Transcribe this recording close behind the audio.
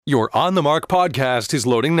Your On the Mark podcast is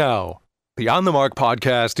loading now. The On the Mark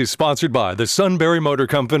podcast is sponsored by the Sunbury Motor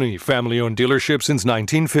Company, family-owned dealership since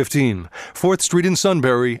 1915, 4th Street in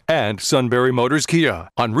Sunbury, and Sunbury Motors Kia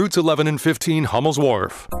on routes 11 and 15 Hummel's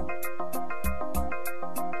Wharf.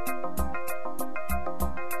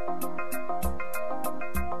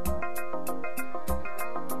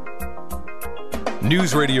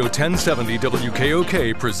 News Radio 1070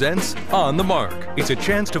 WKOK presents On the Mark. It's a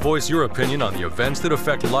chance to voice your opinion on the events that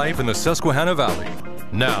affect life in the Susquehanna Valley.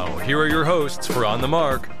 Now, here are your hosts for On the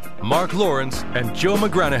Mark, Mark Lawrence and Joe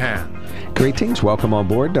McGranahan. Greetings. Welcome on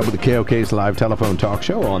board WKOK's live telephone talk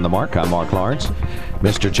show, On the Mark. I'm Mark Lawrence.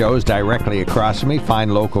 Mr. Joe is directly across from me, fine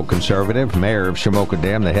local conservative, mayor of Shamokin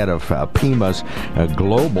Dam, the head of PEMA's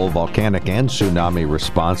global volcanic and tsunami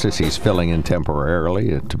responses. He's filling in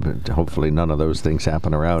temporarily. Hopefully none of those things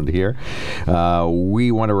happen around here.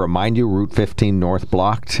 We want to remind you, Route 15 North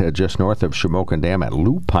blocked just north of Shamokin Dam at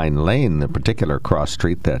Lupine Lane, the particular cross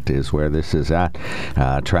street that is where this is at.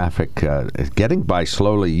 Traffic is getting by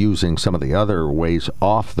slowly using some of the other ways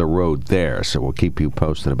off the road there, so we'll keep you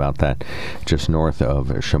posted about that just north of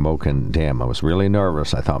Shamokin Dam. I was really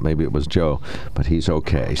nervous. I thought maybe it was Joe, but he's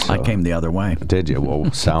okay. So. I came the other way. Did you?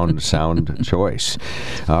 Well, sound choice.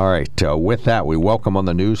 All right. With that, we welcome on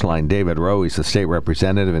the newsline David Rowe. He's the state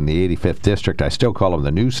representative in the 85th District. I still call him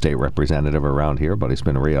the new state representative around here, but he's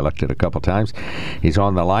been reelected a couple times. He's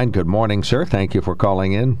on the line. Good morning, sir. Thank you for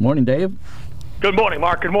calling in. Morning, Dave. Good morning,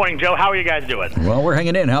 Mark. Good morning, Joe. How are you guys doing? Well, we're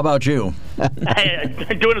hanging in. How about you?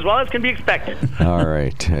 Doing as well as can be expected. All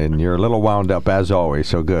right. And you're a little wound up, as always,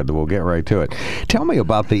 so good. We'll get right to it. Tell me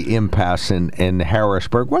about the impasse in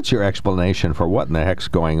Harrisburg. What's your explanation for what in the heck's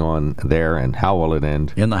going on there, and how will it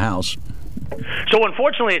end? In the House. So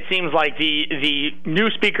unfortunately, it seems like the new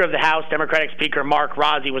Speaker of the House, Democratic Speaker Mark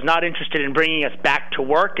Rozzi, was not interested in bringing us back to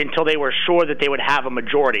work until they were sure that they would have a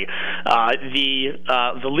majority.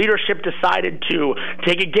 The leadership decided to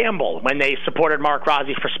take a gamble when they supported Mark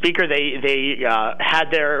Rozzi for Speaker. They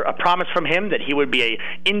had a promise from him that he would be an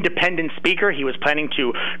independent Speaker. He was planning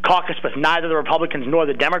to caucus with neither the Republicans nor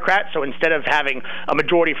the Democrats. So instead of having a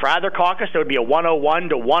majority for either caucus, there would be a 101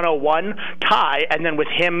 to 101 tie, and then with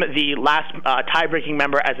him, the last tie-breaking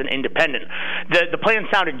member as an independent. The plan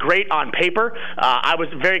sounded great on paper. I was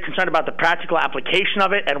very concerned about the practical application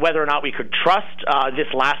of it and whether or not we could trust this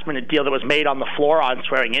last-minute deal that was made on the floor on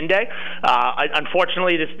swearing-in day.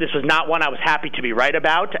 Unfortunately, this was not one I was happy to be right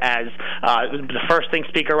about, as the first thing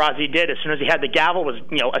Speaker Rozzi did as soon as he had the gavel was,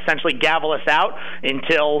 essentially gavel us out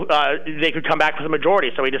until they could come back with a majority.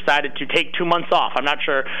 So he decided to take 2 months off. I'm not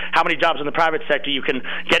sure how many jobs in the private sector you can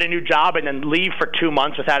get a new job and then leave for 2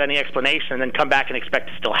 months without any explanation and then come back and expect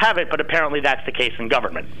to still have it, but apparently that's the case in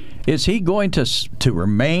government. Is he going to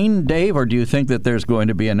remain, Dave, or do you think that there's going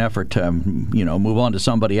to be an effort to, move on to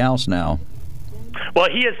somebody else now? Well,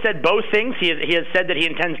 he has said both things. He has said that he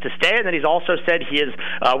intends to stay, and then he's also said he is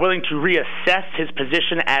willing to reassess his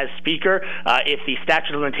position as Speaker if the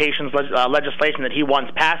statute of limitations legislation that he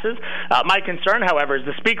wants passes. My concern, however, is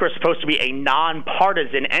the Speaker is supposed to be a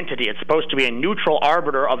nonpartisan entity. It's supposed to be a neutral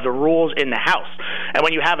arbiter of the rules in the House. And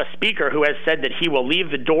when you have a Speaker who has said that he will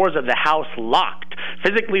leave the doors of the House locked,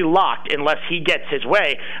 physically locked, unless he gets his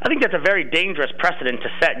way, I think that's a very dangerous precedent to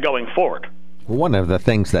set going forward. One of the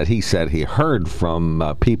things that he said he heard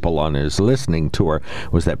from people on his listening tour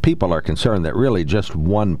was that people are concerned that really just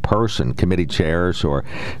one person, committee chairs or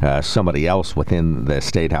somebody else within the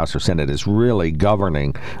State House or Senate, is really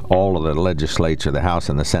governing all of the legislature, the House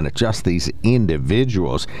and the Senate, just these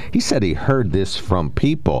individuals. He said he heard this from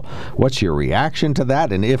people. What's your reaction to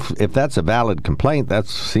that? And if that's a valid complaint, that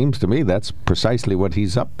seems to me that's precisely what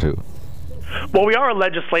he's up to. Well, we are a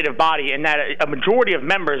legislative body in that a majority of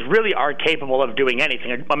members really are capable of doing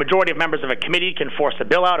anything. A majority of members of a committee can force a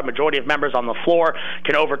bill out. A majority of members on the floor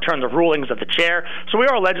can overturn the rulings of the chair. So we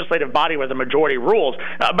are a legislative body where the majority rules.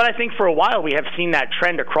 But I think for a while we have seen that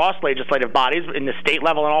trend across legislative bodies in the state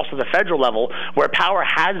level and also the federal level where power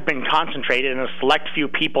has been concentrated in a select few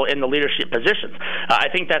people in the leadership positions. I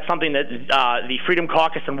think that's something that the Freedom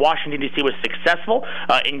Caucus in Washington, D.C. was successful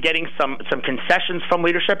in getting some concessions from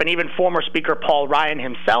leadership, and even former Speaker Paul Ryan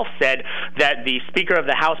himself said that the Speaker of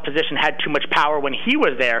the House position had too much power when he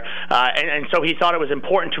was there, and so he thought it was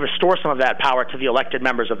important to restore some of that power to the elected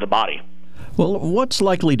members of the body. Well, what's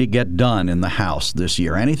likely to get done in the House this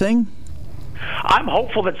year? Anything? I'm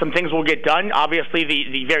hopeful that some things will get done. Obviously,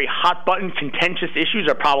 the very hot-button, contentious issues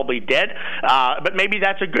are probably dead, but maybe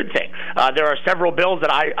that's a good thing. There are several bills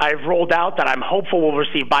that I've rolled out that I'm hopeful will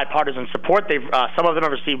receive bipartisan support. Some of them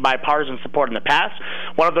have received bipartisan support in the past.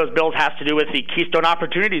 One of those bills has to do with the Keystone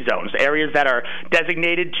Opportunity Zones, areas that are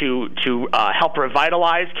designated to help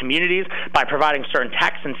revitalize communities by providing certain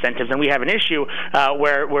tax incentives. And we have an issue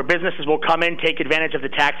where businesses will come in, take advantage of the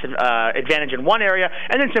tax advantage in one area,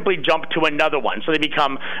 and then simply jump to another one. So they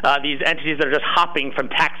become these entities that are just hopping from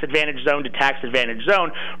tax advantage zone to tax advantage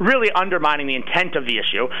zone, really undermining the intent of the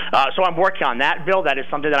issue. So I'm working on that bill. That is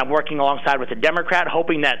something that I'm working alongside with a Democrat,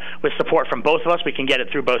 hoping that with support from both of us, we can get it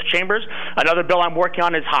through both chambers. Another bill I'm working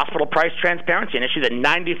on is hospital price transparency, an issue that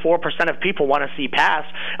 94% of people want to see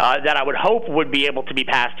passed, that I would hope would be able to be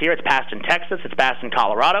passed here. It's passed in Texas. It's passed in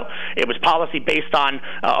Colorado. It was policy based on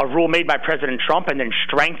a rule made by President Trump and then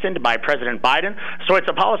strengthened by President Biden. So it's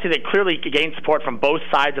a policy that clearly gains support from both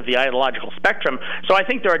sides of the ideological spectrum. So I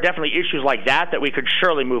think there are definitely issues like that we could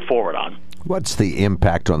surely move forward on. What's the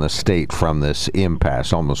impact on the state from this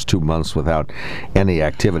impasse, almost 2 months without any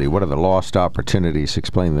activity? What are the lost opportunities?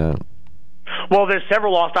 Explain that. Well, there's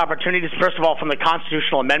several lost opportunities. First of all, from the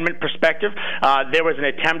constitutional amendment perspective, there was an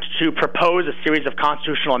attempt to propose a series of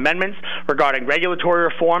constitutional amendments regarding regulatory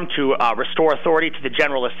reform to restore authority to the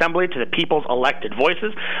General Assembly, to the people's elected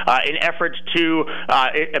voices, in efforts to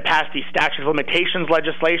pass the statute of limitations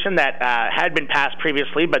legislation that had been passed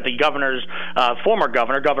previously, but the former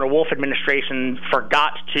Governor Wolf administration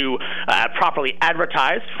forgot to properly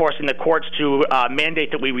advertise, forcing the courts to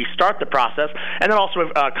mandate that we restart the process, and then also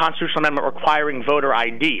a constitutional amendment requiring voter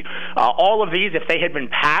ID. All of these, if they had been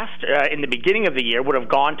passed in the beginning of the year, would have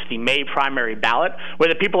gone to the May primary ballot, where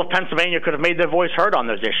the people of Pennsylvania could have made their voice heard on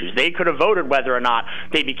those issues. They could have voted whether or not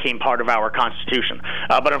they became part of our Constitution.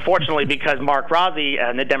 But unfortunately, because Mark Rossi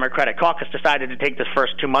and the Democratic caucus decided to take this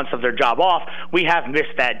first 2 months of their job off, we have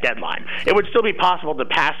missed that deadline. It would still be possible to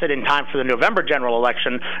pass it in time for the November general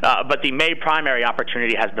election, but the May primary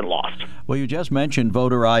opportunity has been lost. Well, you just mentioned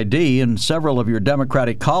voter ID, and several of your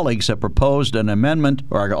Democratic colleagues have proposed an amendment,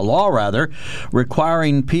 or a law rather,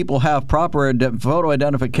 requiring people have proper photo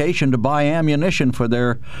identification to buy ammunition for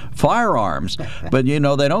their firearms. But they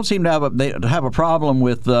don't seem to have a problem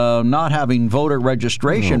with not having voter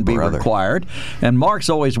registration be required. And Mark's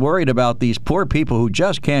always worried about these poor people who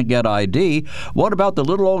just can't get ID. What about the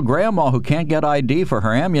little old grandma who can't get ID for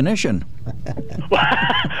her ammunition?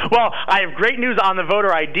 Well, I have great news on the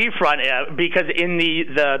voter ID front, because in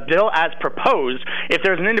the bill as proposed, if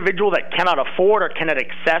there's an individual that cannot afford or cannot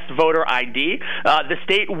access voter ID, the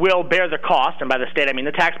state will bear the cost, and by the state I mean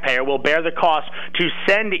the taxpayer, will bear the cost to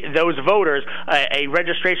send those voters a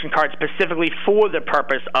registration card specifically for the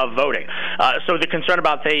purpose of voting. So the concern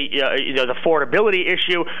about the affordability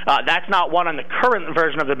issue, that's not one on the current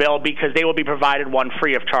version of the bill, because they will be provided one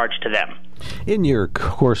free of charge to them. In your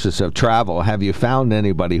courses of travel, have you found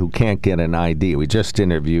anybody who can't get an ID? We just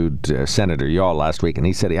interviewed Senator Yaw last week, and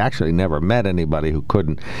he said he actually never met anybody who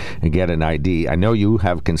couldn't get an ID. I know you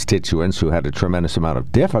have constituents who had a tremendous amount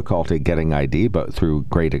of difficulty getting ID, but through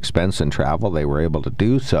great expense and travel, they were able to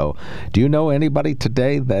do so. Do you know anybody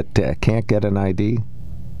today that can't get an ID?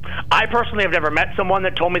 I personally have never met someone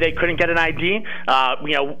that told me they couldn't get an ID.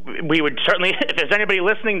 We would certainly, if there's anybody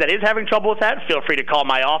listening that is having trouble with that, feel free to call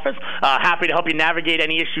my office. Happy to help you navigate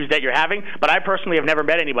any issues that you're having. But I personally have never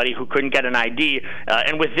met anybody who couldn't get an ID.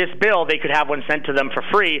 And with this bill, they could have one sent to them for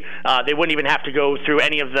free. They wouldn't even have to go through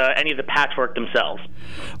any of the patchwork themselves.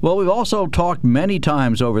 Well, we've also talked many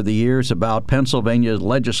times over the years about Pennsylvania's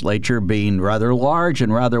legislature being rather large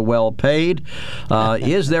and rather well paid.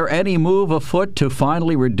 Is there any move afoot to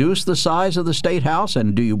finally reduce the size of the State House,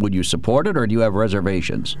 and would you support it, or do you have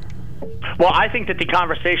reservations? Well, I think that the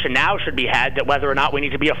conversation now should be had that whether or not we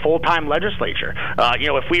need to be a full-time legislature.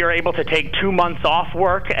 If we are able to take 2 months off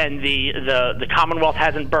work and the Commonwealth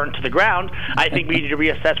hasn't burned to the ground, I think we need to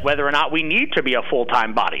reassess whether or not we need to be a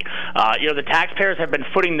full-time body. The taxpayers have been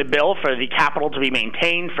footing the bill for the Capitol to be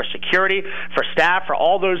maintained, for security, for staff, for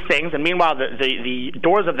all those things, and meanwhile the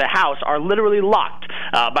doors of the House are literally locked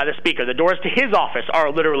by the Speaker. The doors to his office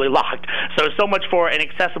are literally locked. So much for an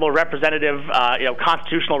accessible representative,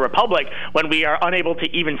 constitutional republic, when we are unable to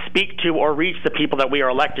even speak to or reach the people that we are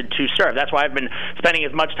elected to serve. That's why I've been spending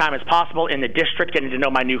as much time as possible in the district getting to know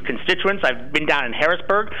my new constituents. I've been down in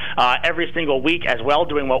Harrisburg every single week as well,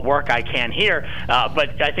 doing what work I can here.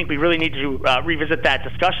 But I think we really need to revisit that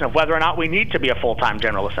discussion of whether or not we need to be a full-time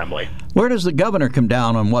General Assembly. Where does the governor come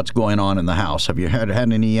down on what's going on in the House? Have you had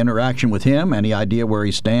any interaction with him? Any idea where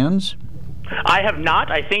he stands? I have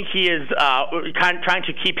not. I think he is trying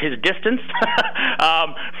to keep his distance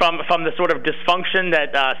from the sort of dysfunction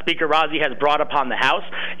that Speaker Rozzi has brought upon the House.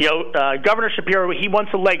 Governor Shapiro, he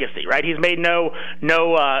wants a legacy, right? He's made no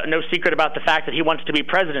secret about the fact that he wants to be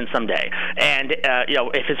president someday. And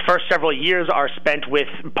if his first several years are spent with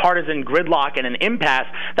partisan gridlock and an impasse,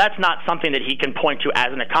 that's not something that he can point to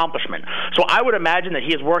as an accomplishment. So I would imagine that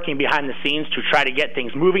he is working behind the scenes to try to get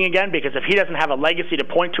things moving again, because if he doesn't have a legacy to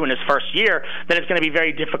point to in his first year, then it's going to be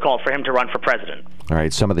very difficult for him to run for president. All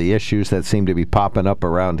right, some of the issues that seem to be popping up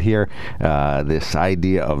around here, this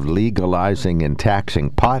idea of legalizing and taxing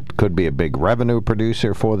pot could be a big revenue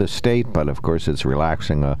producer for the state, but of course it's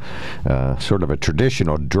relaxing a sort of a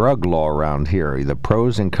traditional drug law around here. The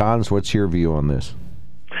pros and cons, what's your view on this?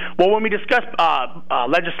 Well, when we discuss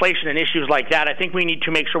legislation and issues like that, I think we need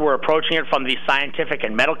to make sure we're approaching it from the scientific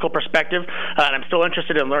and medical perspective, and I'm still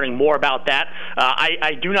interested in learning more about that.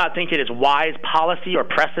 I do not think it is wise policy or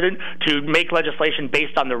precedent to make legislation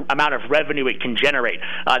based on the amount of revenue it can generate.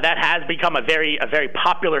 That has become a very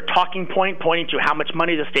popular talking point, pointing to how much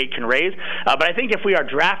money the state can raise. But I think if we are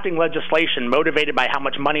drafting legislation motivated by how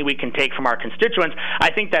much money we can take from our constituents,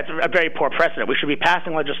 I think that's a very poor precedent. We should be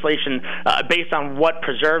passing legislation based on what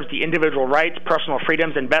preserves the individual rights, personal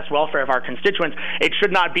freedoms, and best welfare of our constituents. It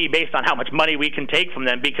should not be based on how much money we can take from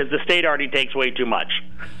them, because the state already takes way too much.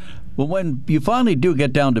 Well, when you finally do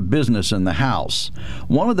get down to business in the House,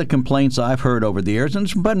 one of the complaints I've heard over the years, and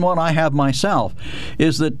it's been one I have myself,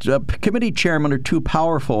 is that committee chairmen are too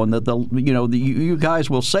powerful, and that you guys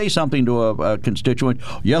will say something to a constituent,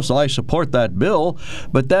 yes, I support that bill,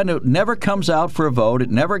 but then it never comes out for a vote, it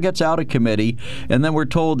never gets out of committee, and then we're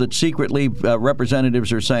told that secretly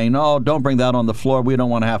representatives are saying, no, don't bring that on the floor, we don't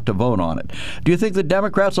want to have to vote on it. Do you think the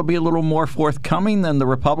Democrats will be a little more forthcoming than the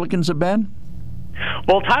Republicans have been?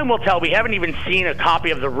 Well, time will tell. We haven't even seen a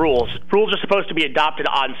copy of the rules. Rules are supposed to be adopted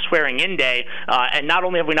on swearing-in day, and not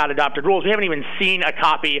only have we not adopted rules, we haven't even seen a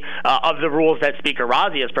copy of the rules that Speaker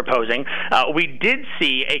Rozzi is proposing. We did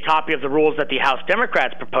see a copy of the rules that the House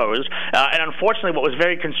Democrats proposed, and unfortunately what was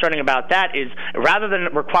very concerning about that is rather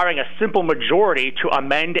than requiring a simple majority to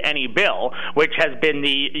amend any bill, which has been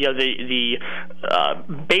the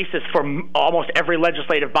basis for almost every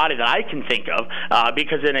legislative body that I can think of,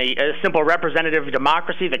 because in a simple representative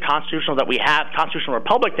democracy, the constitutional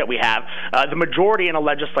republic that we have, the majority in a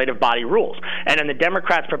legislative body rules. And in the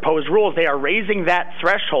Democrats' proposed rules, they are raising that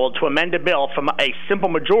threshold to amend a bill from a simple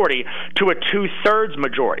majority to a two-thirds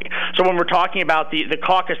majority. So when we're talking about the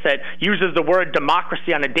caucus that uses the word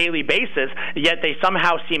democracy on a daily basis, yet they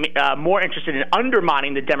somehow seem more interested in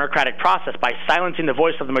undermining the democratic process by silencing the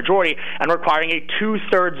voice of the majority and requiring a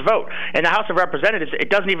two-thirds vote. In the House of Representatives, it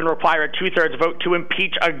doesn't even require a two-thirds vote to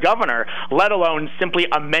impeach a governor, let alone simply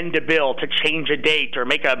amend a bill to change a date or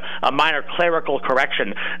make a minor clerical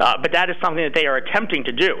correction. But that is something that they are attempting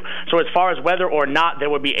to do. So as far as whether or not there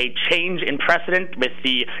would be a change in precedent with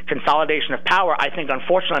the consolidation of power, I think,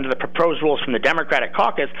 unfortunately, under the proposed rules from the Democratic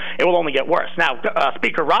caucus, it will only get worse. Now,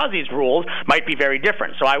 Speaker Rozzi's rules might be very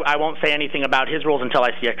different, so I won't say anything about his rules until I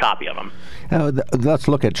see a copy of them. Let's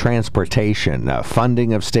look at transportation,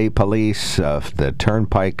 funding of state police, the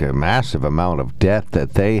Turnpike, a massive amount of debt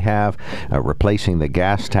that they have, replacing the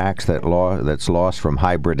gas tax that's lost from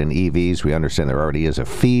hybrid and EVs. We understand there already is a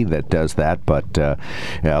fee that does that, but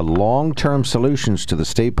long-term solutions to the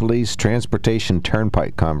state police transportation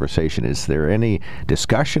Turnpike conversation. Is there any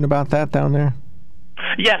discussion about that down there?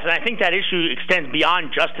 Yes, and I think that issue extends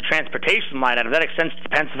beyond just the transportation line item. That extends to the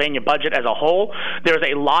Pennsylvania budget as a whole. There's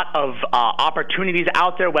a lot of opportunities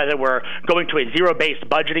out there, whether we're going to a zero-based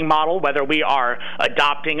budgeting model, whether we are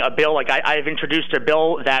adopting a bill. Like I've introduced a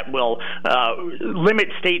bill that will limit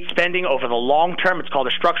state spending over the long term. It's called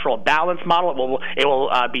a structural balance model. It will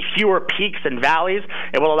be fewer peaks and valleys.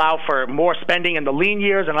 It will allow for more spending in the lean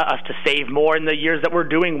years and us to save more in the years that we're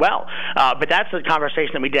doing well. But that's a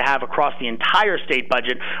conversation that we did have across the entire state budget.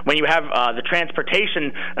 When you have the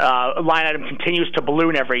transportation line item continues to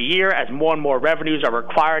balloon every year as more and more revenues are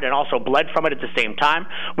required and also bled from it at the same time,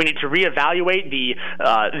 we need to reevaluate the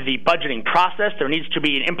budgeting process. There needs to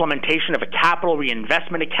be an implementation of a capital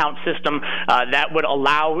reinvestment account system that would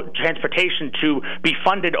allow transportation to be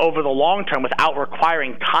funded over the long term without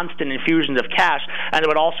requiring constant infusions of cash, and it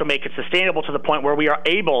would also make it sustainable to the point where we are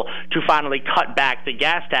able to finally cut back the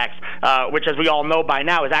gas tax, which, as we all know by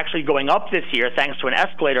now, is actually going up this year thanks to an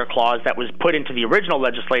escalator clause that was put into the original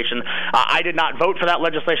legislation. I did not vote for that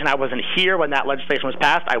legislation. I wasn't here when that legislation was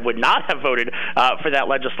passed. I would not have voted for that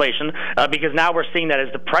legislation because now we're seeing that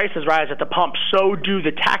as the prices rise at the pump, so do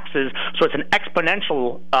the taxes. So it's an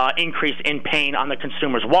exponential increase in pain on the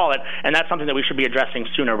consumer's wallet, and that's something that we should be addressing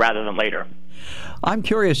sooner rather than later. I'm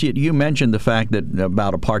curious, you mentioned the fact that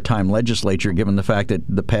about a part-time legislature, given the fact that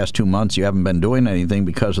the past 2 months you haven't been doing anything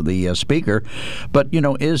because of the speaker. But,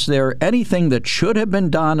 is there anything that should have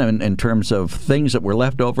been done in terms of things that were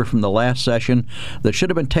left over from the last session that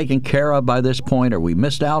should have been taken care of by this point, or we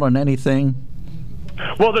missed out on anything?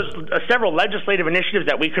 Well, there's several legislative initiatives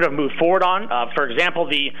that we could have moved forward on. For example,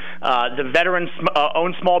 the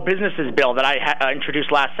veterans-owned small businesses bill that I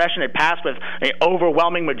introduced last session, it passed with an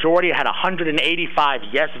overwhelming majority. It had 185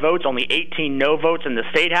 yes votes, only 18 no votes in the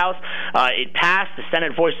State House. It passed. The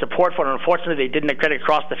Senate voiced support for it. Unfortunately, they didn't get it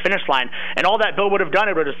across the finish line. And all that bill would have done,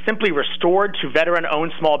 it would have simply restored to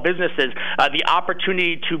veteran-owned small businesses the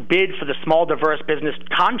opportunity to bid for the small, diverse business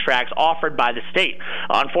contracts offered by the state.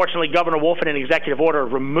 Unfortunately, Governor Wolf, in an executive order,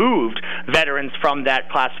 removed veterans from that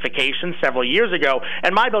classification several years ago,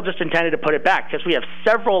 and my bill just intended to put it back because we have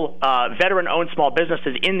several veteran-owned small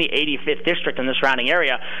businesses in the 85th District and the surrounding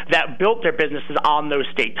area that built their businesses on those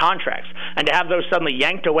state contracts. And to have those suddenly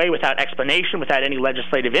yanked away without explanation, without any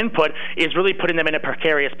legislative input, is really putting them in a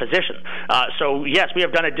precarious position. So yes, we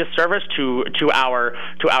have done a disservice to our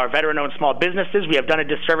veteran-owned small businesses. We have done a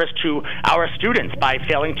disservice to our students by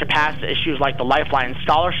failing to pass issues like the Lifeline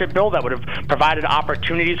Scholarship Bill that would have provided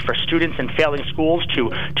opportunities for students in failing schools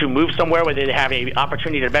to move somewhere where they have an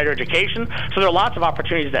opportunity to better education. So there are lots of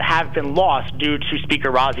opportunities that have been lost due to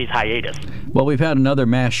Speaker Rozzi's hiatus. Well, we've had another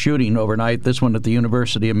mass shooting overnight, this one at the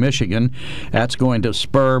University of Michigan. That's going to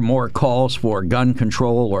spur more calls for gun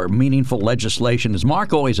control or meaningful legislation. As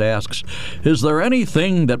Mark always asks, is there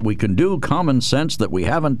anything that we can do, common sense, that we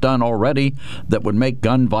haven't done already that would make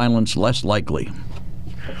gun violence less likely?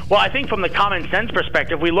 Well, I think from the common sense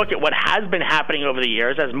perspective, we look at what has been happening over the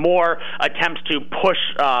years as more attempts to push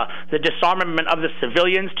the disarmament of the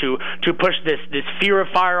civilians, to push this fear of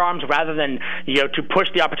firearms rather than to push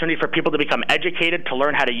the opportunity for people to become educated, to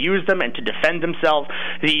learn how to use them and to defend themselves.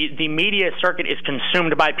 The media circuit is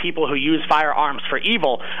consumed by people who use firearms for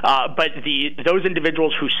evil, but those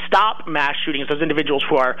individuals who stop mass shootings, those individuals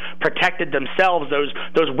who are protected themselves,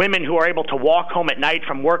 those women who are able to walk home at night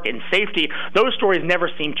from work in safety, those stories never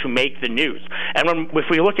seem to make the news. And if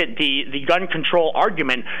we look at the gun control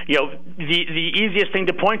argument, the easiest thing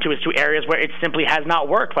to point to is to areas where it simply has not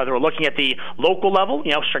worked. Whether we're looking at the local level,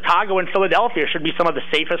 Chicago and Philadelphia should be some of the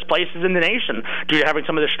safest places in the nation due to having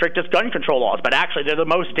some of the strictest gun control laws, but actually they're the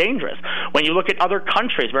most dangerous. When you look at other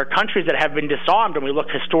countries, where countries that have been disarmed, and we look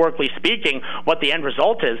historically speaking what the end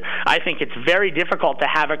result is, I think it's very difficult to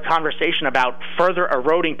have a conversation about further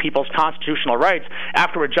eroding people's constitutional rights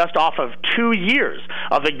after we're just off of 2 years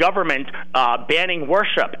of the government banning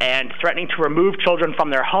worship and threatening to remove children from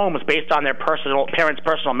their homes based on their parents'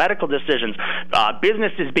 personal medical decisions,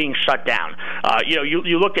 businesses being shut down.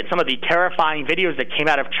 You look at some of the terrifying videos that came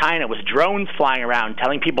out of China with drones flying around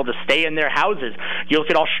telling people to stay in their houses. You look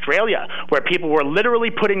at Australia, where people were literally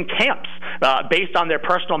put in camps based on their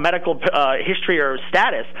personal medical history or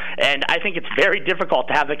status, and I think it's very difficult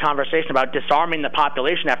to have the conversation about disarming the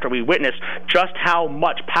population after we witness just how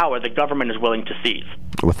much power the government is willing to seize.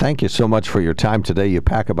 Well, thank you so much for your time today. You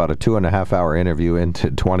pack about a 2.5-hour interview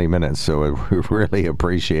into 20 minutes, so we really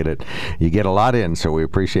appreciate it. You get a lot in, so we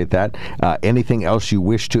appreciate that. Anything else you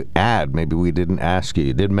wish to add? Maybe we didn't ask you.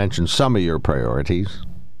 You did mention some of your priorities.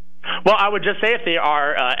 Well, I would just say if there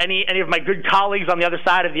are any of my good colleagues on the other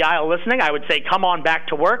side of the aisle listening, I would say come on back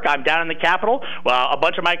to work. I'm down in the Capitol. Well, a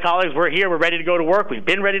bunch of my colleagues, we're here. We're ready to go to work. We've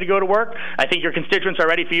been ready to go to work. I think your constituents are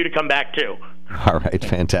ready for you to come back, too. All right,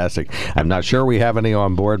 fantastic. I'm not sure we have any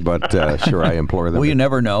on board, but sure, I implore them you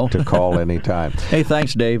never know. to call anytime. Hey,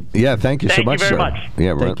 thanks, Dave. Yeah, thank you so much, sir. Thank you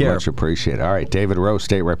very much. Yeah, Take care. Much appreciated. All right, David Rowe,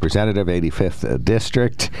 State Representative, 85th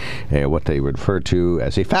District, what they refer to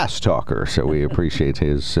as a fast talker. So we appreciate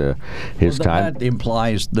his time. That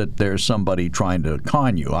implies that there's somebody trying to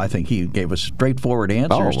con you. I think he gave us straightforward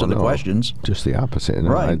answers to the questions. Just the opposite.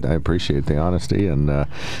 Right. I appreciate the honesty and a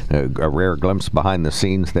rare glimpse behind the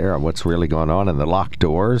scenes there on what's really going on. on in the locked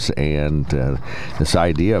doors, and this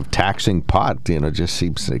idea of taxing pot, just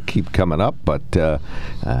seems to keep coming up. But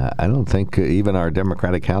I don't think even our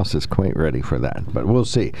Democratic House is quite ready for that. But we'll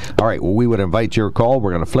see. All right, well, we would invite your call.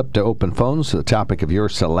 We're going to flip to open phones. The topic of your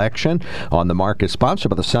selection on the Mark is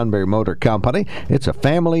sponsored by the Sunbury Motor Company. It's a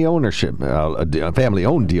family ownership, a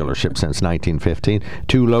family-owned dealership since 1915.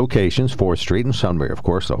 2 locations, 4th Street and Sunbury, of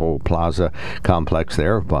course, the whole plaza complex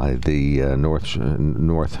there by the North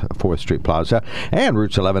 4th Street Plaza, and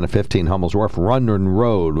routes 11 and 15 Hummel's Wharf. Runyon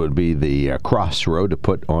Road would be the crossroad to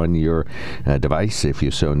put on your device if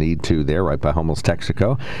you so need to there, right by Hummel's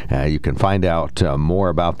Texaco. You can find out more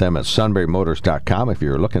about them at sunburymotors.com if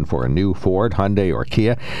you're looking for a new Ford, Hyundai, or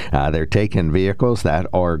Kia. They're taking vehicles that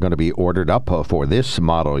are going to be ordered up for this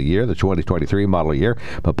model year, the 2023 model year.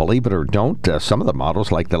 But believe it or don't, some of the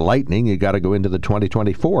models, like the Lightning, you got to go into the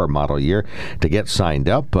 2024 model year to get signed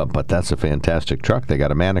up. But that's a fantastic truck. They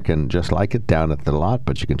got a mannequin just like it down at the lot,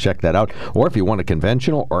 but you can check that out. Or if you want a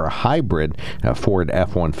conventional or a hybrid Ford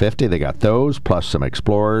F-150, they got those, plus some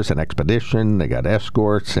Explorers and Expedition. They got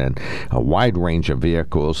Escorts and a wide range of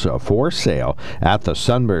vehicles for sale at the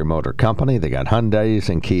Sunbury Motor Company. They got Hyundais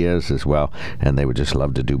and Kias as well, and they would just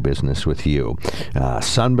love to do business with you.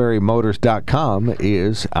 SunburyMotors.com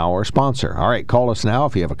is our sponsor. All right, call us now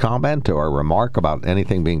if you have a comment or a remark about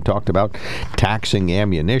anything being talked about. Taxing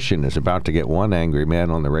ammunition is about to get one angry man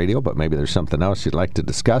on the radio, but maybe there's something else you'd like to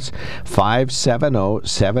discuss.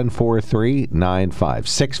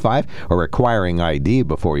 570-743-9565, or requiring ID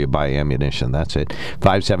before you buy ammunition. That's it.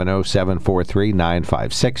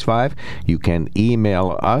 570-743-9565. You can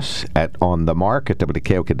email us at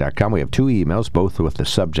onthemark@wkok.com. We have 2 emails, both with the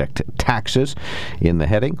subject taxes in the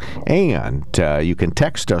heading. And you can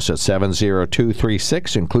text us at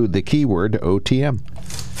 70236. Include the keyword OTM.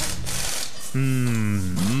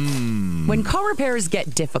 When car repairs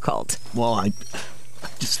get difficult. Well, I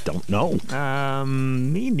just don't know.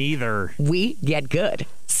 Me neither. We get good.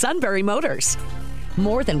 Sunbury Motors.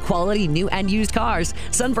 More than quality new and used cars,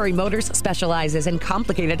 Sunbury Motors specializes in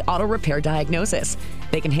complicated auto repair diagnosis.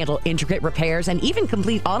 They can handle intricate repairs and even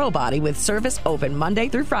complete auto body with service open Monday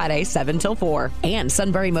through Friday, 7 till 4. And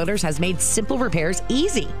Sunbury Motors has made simple repairs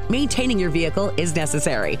easy. Maintaining your vehicle is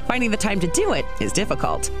necessary. Finding the time to do it is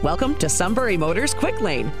difficult. Welcome to Sunbury Motors Quick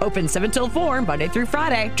Lane. Open 7 till 4, Monday through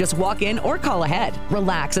Friday. Just walk in or call ahead.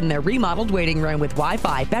 Relax in their remodeled waiting room with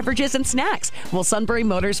Wi-Fi, beverages, and snacks. While Sunbury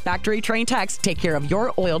Motors factory-trained techs take care of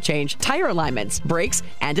your oil change, tire alignments, brakes,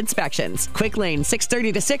 and inspections. Quick Lane,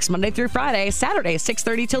 6:30 to 6, Monday through Friday, Saturday,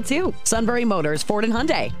 6:30 till 2. Sunbury Motors, Ford and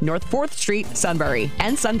Hyundai, North 4th Street, Sunbury.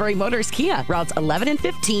 And Sunbury Motors Kia, routes 11 and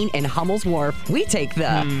 15 in Hummel's Wharf. We take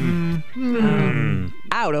the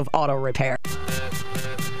out of auto repair.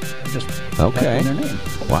 Okay.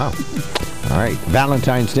 Wow. All right.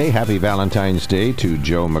 Valentine's Day. Happy Valentine's Day to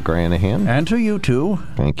Joe McGranahan. And to you, too.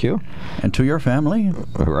 Thank you. And to your family.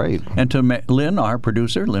 All right. And to Lynn, our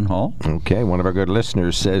producer, Lynn Hall. Okay. One of our good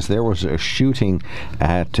listeners says there was a shooting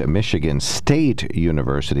at Michigan State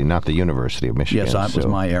University, not the University of Michigan. Yes, that was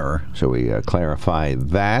my error. So we clarify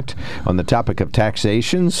that. On the topic of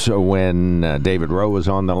taxations, when David Rowe was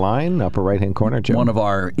on the line, upper right-hand corner, Joe. One of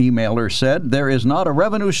our emailers said, there is not a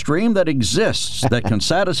revenue stream that exists that can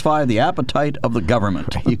satisfy the appetite of the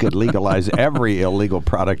government. You could legalize every illegal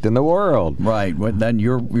product in the world. Right. Well, then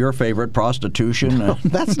your favorite, prostitution.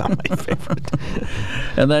 That's not my favorite.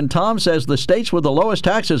 And then Tom says the states with the lowest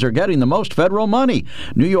taxes are getting the most federal money.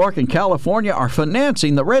 New York and California are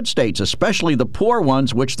financing the red states, especially the poor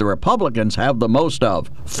ones, which the Republicans have the most of.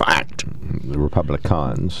 Fact. The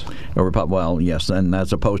Republicans. Well, yes, and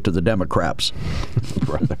as opposed to the Democrats.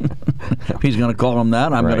 If he's going to call them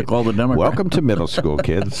that, I'm going to call the Democrats. Welcome to middle school,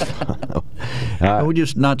 kids. Would you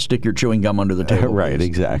not stick your chewing gum under the table? Right, please?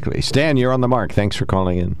 Exactly. Stan, you're on the mark. Thanks for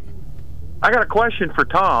calling in. I got a question for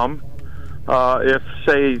Tom. If,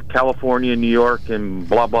 say, California, New York, and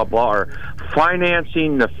blah, blah, blah are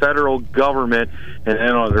financing the federal government, and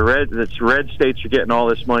the red states are getting all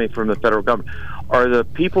this money from the federal government, are the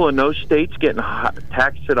people in those states getting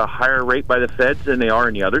taxed at a higher rate by the feds than they are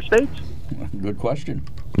in the other states? Good question.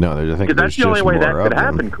 No, I think that's the only way that could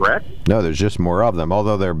happen, correct? No, there's just more of them,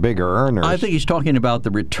 although they're bigger earners. I think he's talking about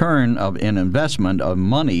the return of an investment of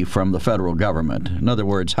money from the federal government. In other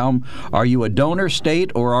words, are you a donor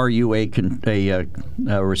state or are you a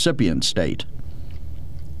recipient state?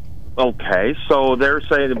 Okay, so they're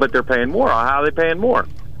saying, but they're paying more. How are they paying more?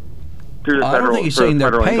 I don't think he's saying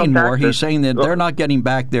they're paying more. He's saying that they're not getting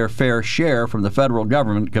back their fair share from the federal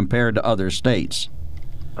government compared to other states.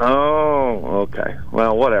 Oh, okay.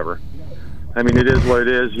 Well, whatever. I mean, it is what it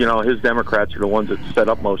is. You know, his Democrats are the ones that set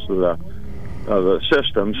up most of the the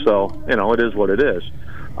system. So it is what it is.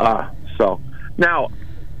 So now,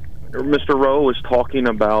 Mr. Rowe was talking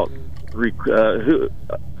about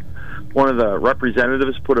one of the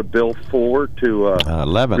representatives put a bill forward to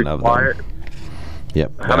 11 require. of them.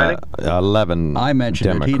 Yep. How many? 11 I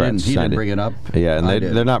mentioned Democrats it. He didn't bring it up. Yeah, and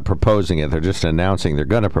they're not proposing it. They're just announcing they're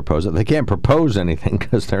going to propose it. They can't propose anything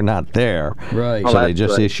because they're not there. Right. So they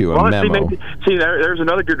just issue a memo. There's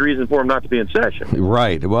another good reason for them not to be in session.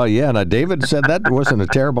 Right. Well, yeah, and David said that wasn't a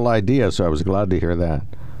terrible idea, so I was glad to hear that.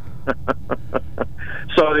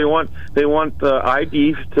 So they want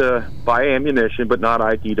ID to buy ammunition, but not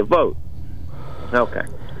ID to vote. Okay.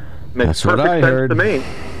 Makes That's what I perfect sense heard. to me.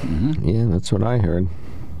 Mm-hmm. Yeah, that's what I heard.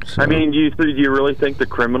 So. I mean, do you really think the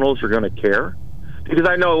criminals are going to care? Because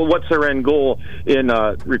I know what's their end goal in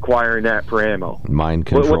requiring that for ammo. Mind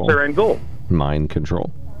control. What's their end goal? Mind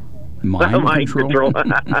control. Mind control.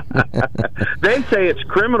 They say it's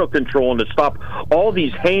criminal control and to stop all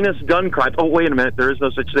these heinous gun crimes. Oh, wait a minute. There is no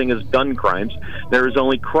such thing as gun crimes. There is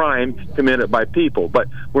only crime committed by people. But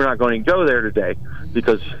we're not going to go there today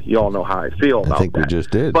because you all know how I feel about that. I think we just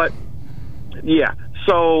did. But, yeah.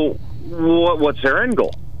 So what's their end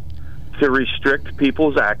goal? To restrict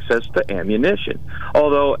people's access to ammunition.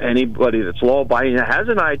 Although anybody that's law-abiding that has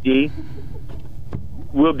an ID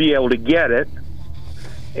will be able to get it.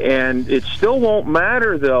 And it still won't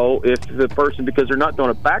matter, though, if the person, because they're not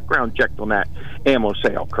doing a background check on that ammo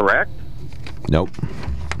sale, correct? Nope.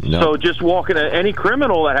 So just walking any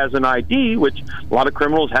criminal that has an ID, which a lot of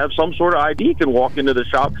criminals have some sort of ID, can walk into the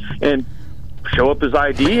shop and show up his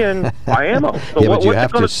ID and buy ammo. So yeah, but you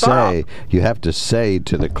have to say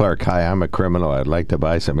to the clerk, "Hi, I'm a criminal. I'd like to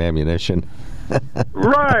buy some ammunition."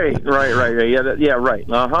 Right. Yeah, right.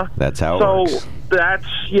 That's how it works. So that's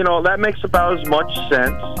that makes about as much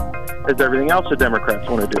sense as everything else the Democrats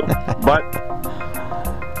want to do. But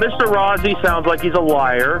Mr. Rozzi sounds like he's a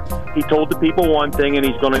liar. He told the people one thing, and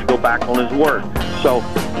he's going to go back on his word. So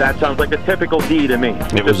that sounds like a typical D to me.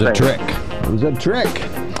 It was a trick. It was a trick.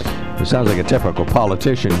 It sounds like a typical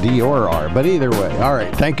politician, D or R. But either way. All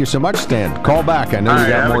right. Thank you so much, Stan. Call back. I know you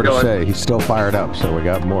got more to say. He's still fired up, so we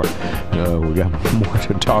got more. We got more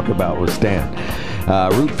to talk about with Stan.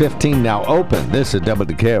 Route 15 now open. This is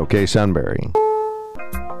WKOK Sunbury.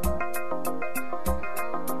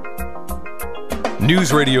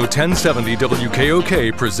 News Radio 1070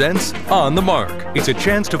 WKOK presents On the Mark. It's a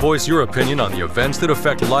chance to voice your opinion on the events that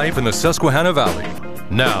affect life in the Susquehanna Valley.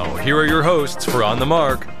 Now, here are your hosts for On the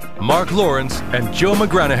Mark, Mark Lawrence and Joe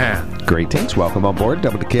McGranahan. Greetings. Welcome on board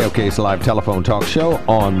WKOK's live telephone talk show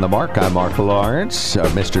On the Mark. I'm Mark Lawrence.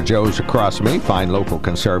 Mr. Joe's across me, fine local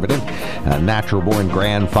conservative, natural-born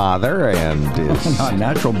grandfather, and is... Not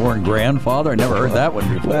natural-born grandfather? I never heard that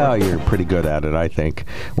one before. Well, you're pretty good at it, I think.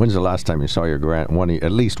 When's the last time you saw your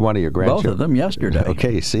at least one of your grandchildren? Both of them yesterday.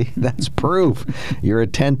 Okay, see? That's proof. You're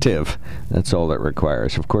attentive. That's all it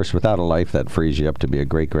requires. Of course, without a life, that frees you up to be a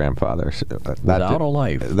great-grandfather. So without a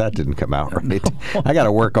life. That didn't come out right. I got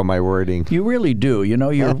to work on my wording. You really do.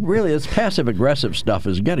 You're really, this passive-aggressive stuff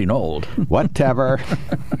is getting old. Whatever.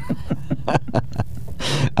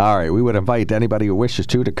 All right, we would invite anybody who wishes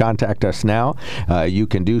to contact us now. You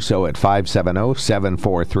can do so at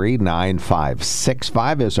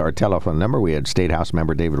 570-743-9565 is our telephone number. We had State House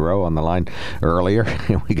member David Rowe on the line earlier.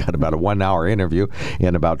 We got about a 1-hour interview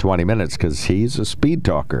in about 20 minutes because he's a speed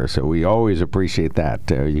talker, so we always appreciate that.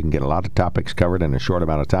 You can get a lot of topics covered in a short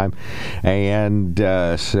amount of time, and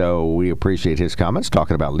so we appreciate his comments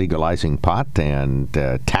talking about legalizing pot and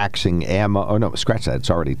taxing ammo. Oh, no, scratch that. It's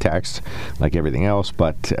already taxed like everything else,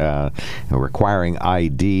 but requiring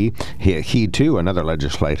ID. He, too, another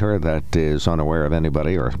legislator that is unaware of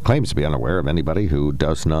anybody or claims to be unaware of anybody who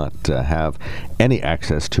does not have any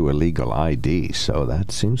access to a legal ID. So that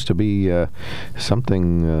seems to be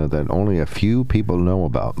something that only a few people know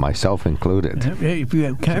about, myself included. Have you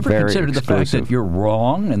ever considered the fact that you're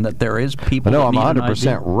wrong and that there is people No, that I'm need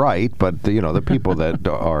 100% right, but the people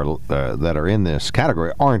that are in this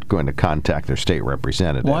category aren't going to contact their state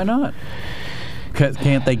representative. Why not?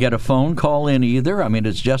 Can't they get a phone call in either? I mean,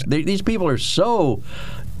 it's just these people are so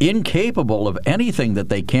incapable of anything that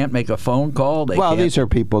they can't make a phone call. These are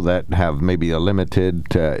people that have maybe a limited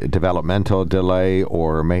developmental delay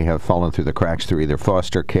or may have fallen through the cracks through either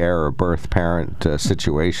foster care or birth parent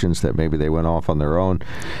situations that maybe they went off on their own.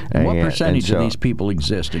 What percentage of these people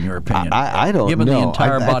exist, in your opinion? I don't know. Given the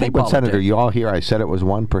entire body I think when politic. Senator Yaw here, I said it was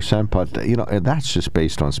 1%, but that's just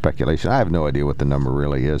based on speculation. I have no idea what the number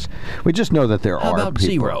really is. We just know that there How are about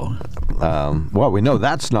people. zero? Well, we know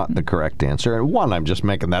that's not the correct answer. And one, I'm just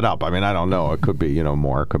making that up. I mean, I don't know. It could be,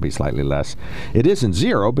 more. It could be slightly less. It isn't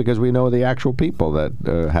zero because we know the actual people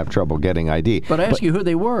that have trouble getting ID. But I asked you who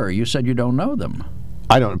they were. You said you don't know them.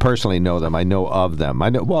 I don't personally know them. I know of them.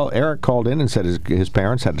 Well, Eric called in and said his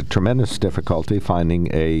parents had a tremendous difficulty finding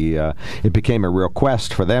it became a real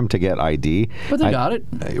quest for them to get ID. But they got it.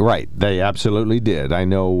 Right. They absolutely did. I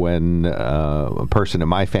know when a person in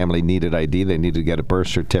my family needed ID, they needed to get a birth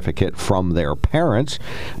certificate from their parents.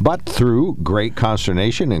 But through great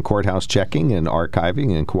consternation and courthouse checking and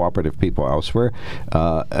archiving and cooperative people elsewhere,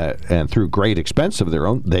 and through great expense of their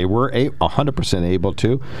own, they were 100% able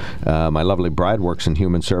to. My lovely bride works in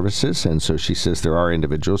Human Services, and so she says there are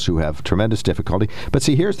individuals who have tremendous difficulty. But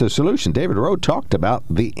see, here's the solution. David Rowe talked about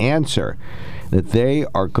the answer, that they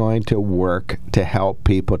are going to work to help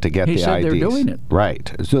people to get the IDs. He said they're doing it.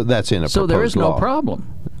 Right. So that's in a proposed law. So there is no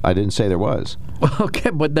problem. I didn't say there was. Okay,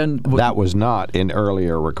 but then... That was not in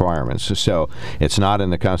earlier requirements. So it's not in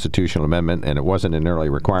the constitutional amendment, and it wasn't in early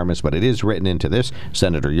requirements, but it is written into this.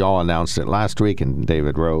 Senator Yaw announced it last week, and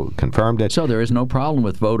David Rowe confirmed it. So there is no problem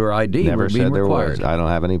with voter ID Never being said there required. was. I don't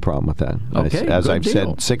have any problem with that. Okay, As I've deal.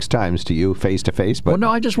 said 6 times to you, face-to-face. But well, no,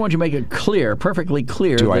 I just want you to make it clear, perfectly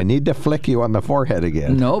clear. Do I need to flick you on the forehead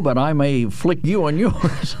again? No, but I may flick you on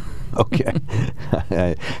yours. Okay.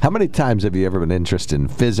 How many times have you ever been interested in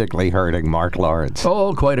physically hurting Mark Lawrence?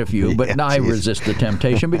 Oh, quite a few, but I resist the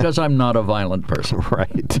temptation because I'm not a violent person.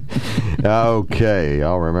 Right. Okay,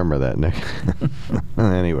 I'll remember that, Nick.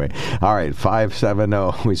 Anyway, all right,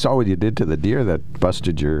 570. We saw what you did to the deer that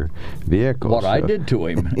busted your vehicle. What I did to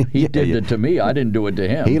him. He did it to me. I didn't do it to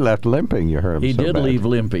him. He left limping. You heard him. He so did bad. leave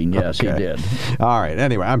limping. Yes, Okay. he did. All right.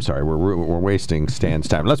 Anyway, I'm sorry. We're wasting Stan's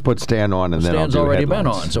time. Let's put Stan on, and then I'll do already headlines. been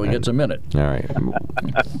on, so he gets a minute. All right.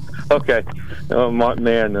 Okay. Oh,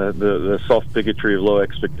 man, the self-bigotry of low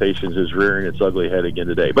expectations is rearing its ugly head again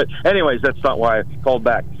today. But anyways, that's not why I called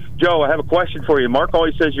back. Joe, I have a question for you. Mark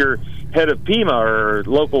always says you're head of PEMA or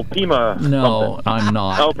local PEMA. No, something. I'm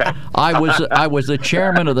not. Okay. I was the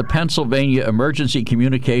chairman of the Pennsylvania Emergency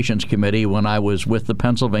Communications Committee when I was with the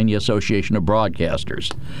Pennsylvania Association of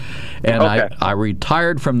Broadcasters. And Okay. I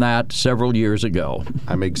retired from that several years ago.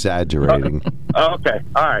 I'm exaggerating. Okay.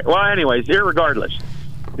 All right. Well, anyways, irregardless,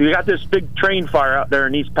 you got this big train fire out there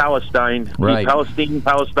in East Palestine. Right. East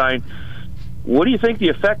Palestine. What do you think the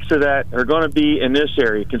effects of that are going to be in this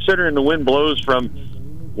area, considering the wind blows from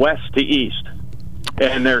west to east?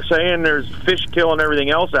 And they're saying there's fish kill and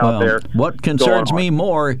everything else out there. What concerns me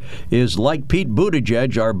more is, like Pete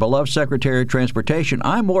Buttigieg, our beloved Secretary of Transportation,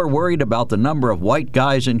 I'm more worried about the number of white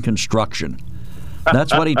guys in construction.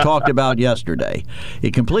 That's what he talked about yesterday.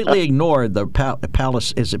 He completely ignored the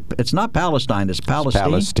It's not Palestine. It's Palestine.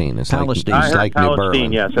 Palestine. It's Palestine. I heard like New Palestine,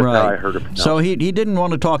 Berlin. yes. That's Right. how I heard it. So he didn't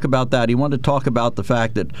want to talk about that. He wanted to talk about the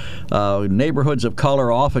fact that neighborhoods of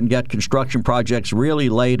color often get construction projects really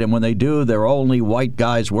late, and when they do, they're only white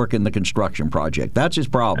guys working the construction project. That's his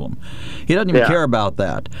problem. He doesn't even care about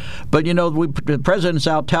that. But, the president's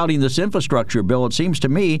out touting this infrastructure bill. It seems to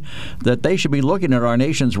me that they should be looking at our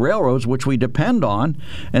nation's railroads, which we depend on.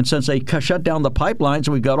 And since they shut down the pipelines,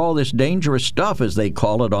 we've got all this dangerous stuff, as they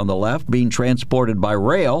call it on the left, being transported by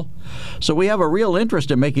rail. So we have a real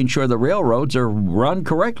interest in making sure the railroads are run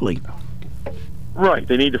correctly. Right.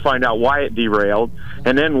 They need to find out why it derailed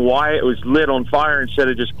and then why it was lit on fire instead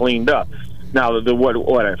of just cleaned up. Now,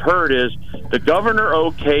 what I've heard is the governor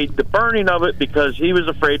okayed the burning of it because he was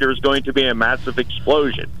afraid there was going to be a massive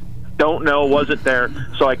explosion. Don't know, wasn't there,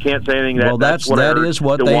 so I can't say anything. Well, that is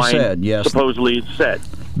what they said, yes. Supposedly said.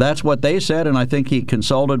 That's what they said, and I think he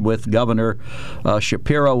consulted with Governor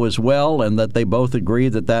Shapiro as well, and that they both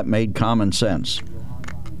agreed that made common sense.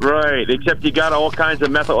 Right, except you got all kinds of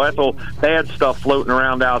methyl bad stuff floating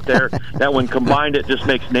around out there that when combined it just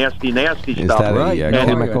makes nasty stuff. Is that a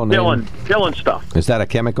chemical name? Killing stuff. Is that a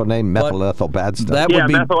chemical name? Methyl bad stuff?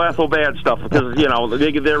 Methyl bad stuff, because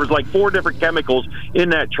there was like 4 different chemicals in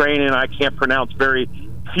that train, and I can't pronounce very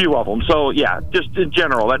few of them. So just in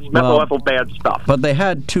general, that's methyl bad stuff. But they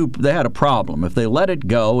had a problem. If they let it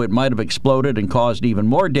go, it might have exploded and caused even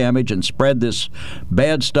more damage and spread this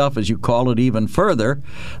bad stuff, as you call it, even further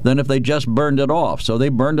than if they just burned it off. So they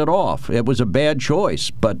burned it off. It was a bad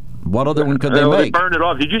choice, but what other one could they make? They burned it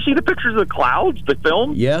off. Did you see the pictures of the clouds, the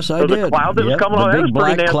film? Yes, I did. The cloud that was coming on, that was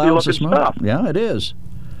pretty nasty looking stuff. Yeah, it is.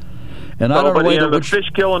 And I don't know the fish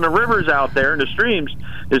kill in the rivers out there and the streams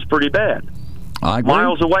is pretty bad. I agree.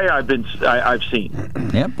 Miles away, I've seen.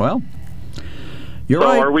 Yep. Well, you're so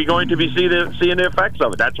right. Are we going to be seeing the effects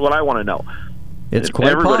of it? That's what I want to know. It's quite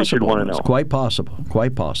Everybody possible. should want to know. It's quite possible.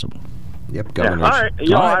 Quite possible. Yep, Yeah. governors. All right.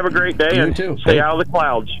 You all have a great day You and too. stay out of the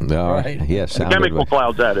clouds. All right. Yes, The chemical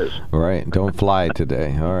clouds, that is. Right. Don't fly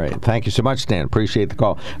today. All right. Thank you so much, Dan. Appreciate the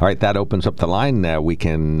call. All right. That opens up the line. We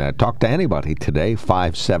can talk to anybody today.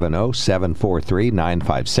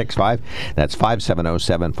 570-743-9565. That's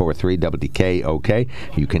 570-743-WKOK.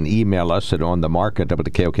 You can email us at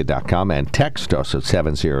onthemark@WKOK.com and text us at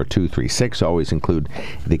 70236. Always include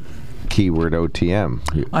the keyword OTM.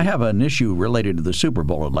 I have an issue related to the Super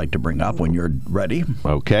Bowl I'd like to bring up when you're ready.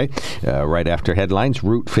 Okay. Right after headlines,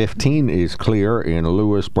 Route 15 is clear in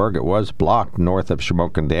Lewisburg. It was blocked north of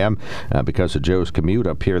Shamokin Dam because of Joe's commute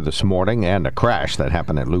up here this morning and a crash that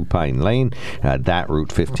happened at Lupine Lane. That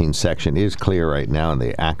Route 15 section is clear right now, and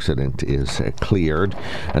the accident is cleared.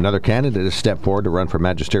 Another candidate has stepped forward to run for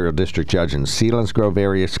magisterial district judge in Selinsgrove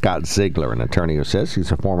area, Scott Ziegler, an attorney who says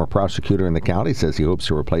he's a former prosecutor in the county, says he hopes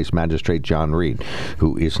to replace Magistrate John Reed,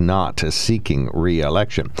 who is not seeking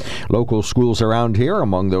re-election. Local schools around here,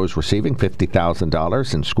 among those receiving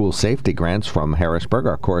 $50,000 in school safety grants from Harrisburg.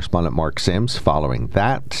 Our correspondent Mark Sims following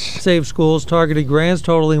that. Safe Schools targeted grants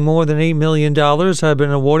totaling more than $8 million have been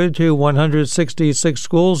awarded to 166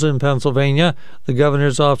 schools in Pennsylvania. The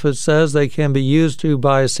governor's office says they can be used to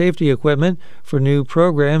buy safety equipment for new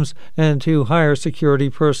programs and to hire security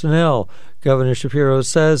personnel. Governor Shapiro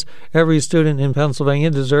says every student in Pennsylvania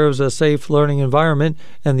deserves a safe learning environment,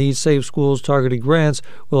 and these Safe Schools targeted grants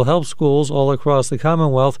will help schools all across the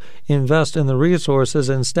Commonwealth invest in the resources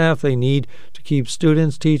and staff they need to keep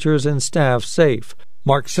students, teachers, and staff safe.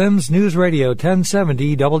 Mark Sims, News Radio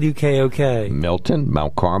 1070 WKOK. Milton,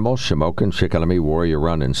 Mount Carmel, Shamokin, Shikellamy, Warrior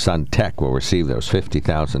Run, and Sun Tech will receive those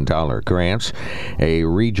 $50,000 grants. A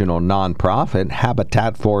regional nonprofit,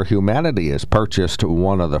 Habitat for Humanity, has purchased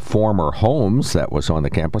one of the former homes that was on the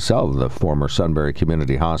campus of the former Sunbury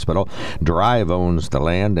Community Hospital. Drive owns the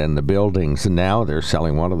land and the buildings. Now they're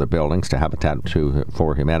selling one of the buildings to Habitat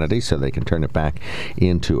for Humanity so they can turn it back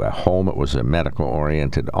into a home. It was a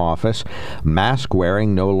medical-oriented office. Mask wearing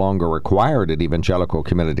no longer required at Evangelical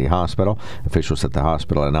Community Hospital. Officials at the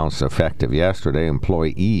hospital announced effective yesterday.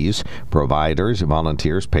 Employees, providers,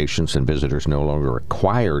 volunteers, patients, and visitors no longer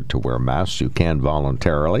required to wear masks. You can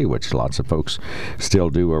voluntarily, which lots of folks still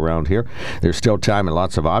do around here. There's still time and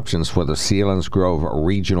lots of options for the Selinsgrove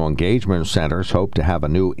Regional Engagement Centers. Hope to have a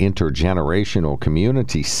new intergenerational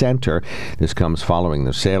community center. This comes following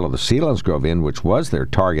the sale of the Selinsgrove Inn, which was their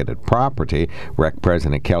targeted property. Rec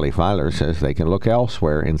President Kelly Filer says they can look elsewhere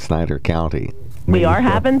in Snyder County. We are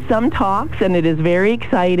having some talks, and it is very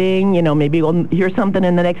exciting. You know, maybe we'll hear something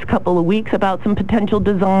in the next couple of weeks about some potential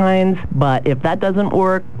designs. But if that doesn't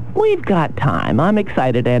work, we've got time. I'm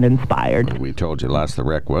excited and inspired. We told you last the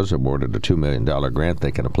rec was awarded a $2 million grant.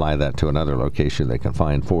 They can apply that to another location they can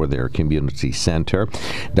find for their community center.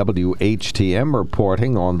 WHTM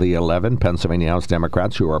reporting on the 11 Pennsylvania House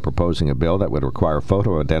Democrats who are proposing a bill that would require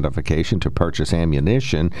photo identification to purchase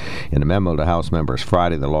ammunition. In a memo to House members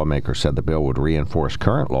Friday, the lawmakers said the bill would reinforce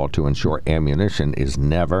current law to ensure ammunition is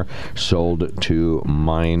never sold to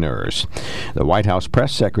minors. The White House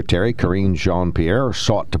press secretary, Karine Jean-Pierre,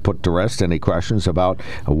 sought to put to rest any questions about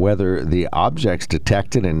whether the objects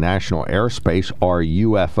detected in national airspace are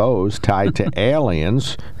UFOs tied to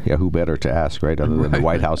aliens. Yeah, who better to ask, right, other than the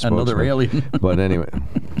White House spokesman. Another alien. But anyway,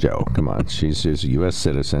 Joe, come on. She's a U.S.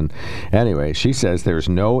 citizen. Anyway, she says there's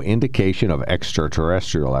no indication of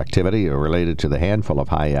extraterrestrial activity related to the handful of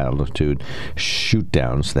high-altitude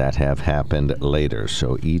shoot-downs that have happened later.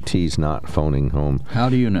 So E.T.'s not phoning home. How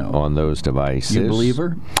do you know? On those devices. You believe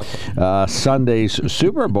her? Sunday's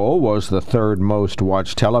Super Bowl was the third most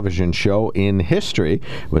watched television show in history,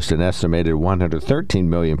 with an estimated 113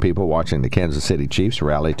 million people watching the Kansas City Chiefs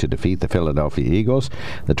rally to defeat the Philadelphia Eagles.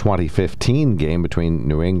 The 2015 game between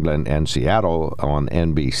New England and Seattle on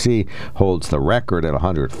NBC holds the record at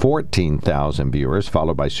 114,000 viewers,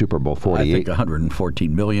 followed by Super Bowl 48. I think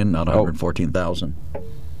 114 million, not 114,000.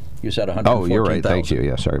 You said 114,000. Oh, you're right. Thank you.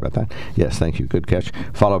 Yeah, sorry about that. Yes, thank you. Good catch.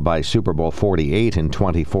 Followed by Super Bowl 48 in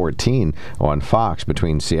 2014 on Fox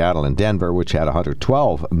between Seattle and Denver, which had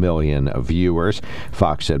 112 million viewers.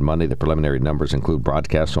 Fox said Monday the preliminary numbers include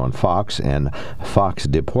broadcasts on Fox and Fox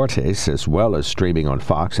Deportes, as well as streaming on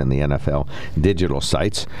Fox and the NFL digital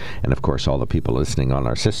sites. And, of course, all the people listening on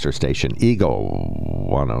our sister station, Eagle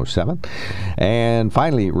 107. And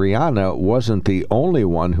finally, Rihanna wasn't the only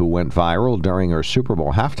one who went viral during her Super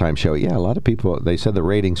Bowl halftime show. Yeah, a lot of people, they said the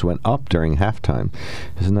ratings went up during halftime.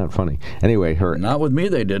 Isn't that funny? Anyway, her... Not with me,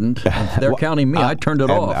 they didn't. If they're counting me. I turned it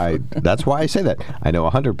off. That's why I say that. I know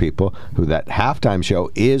 100 people who that halftime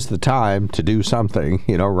show is the time to do something,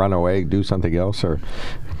 run away, do something else, or...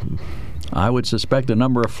 I would suspect the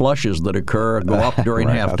number of flushes that occur go up during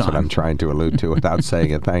right, halftime. That's what I'm trying to allude to without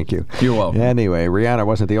saying it. Thank you. You're welcome. Anyway, Rihanna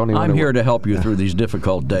wasn't the only one. I'm here to help you through these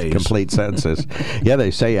difficult days. Complete sentences. Yeah,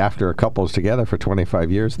 they say after a couple's together for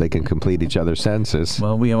 25 years, they can complete each other's sentences.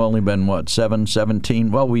 Well, we have only been,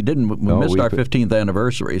 17? Well, we didn't. We missed our 15th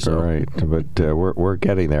anniversary. So. Right, but we're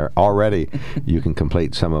getting there. Already, you can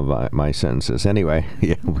complete some of my sentences. Anyway,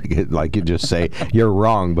 yeah, like you just say, you're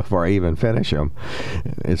wrong before I even finish them.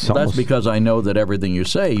 That's because I know that everything you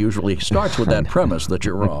say usually starts with that premise that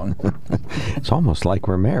you're wrong. It's almost like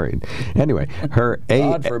we're married. Anyway,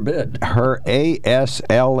 God forbid. Her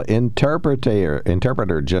ASL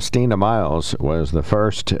interpreter Justina Miles was the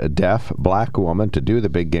first deaf black woman to do the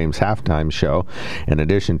Big Game's halftime show. In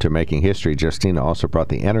addition to making history, Justina also brought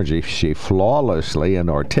the energy. She flawlessly and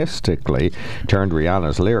artistically turned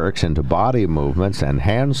Rihanna's lyrics into body movements and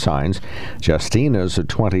hand signs. Justina's a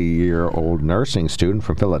 20-year-old nursing student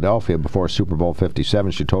from Philadelphia. Before Super Bowl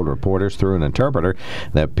 57, she told reporters through an interpreter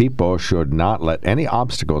that people should not let any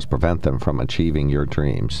obstacles prevent them from achieving your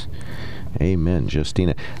dreams. Amen,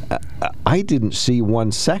 Justina. I didn't see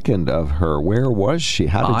 1 second of her. Where was she?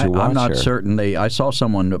 How did you watch her? I'm not certain. I saw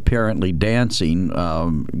someone apparently dancing,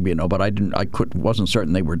 but I wasn't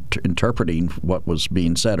certain they were interpreting what was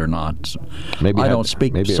being said or not. I don't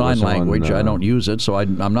speak sign language. I don't use it, so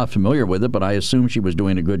I'm not familiar with it. But I assume she was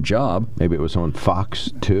doing a good job. Maybe it was on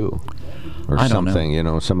Fox 2. Or I something, don't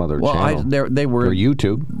know. Some other channel. They were or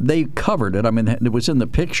YouTube. They covered it. I mean, it was in the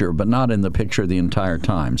picture, but not in the picture the entire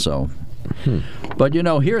time. So. But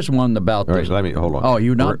here's one about this. Let me hold on. Oh,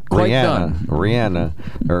 you're not quite done. Rihanna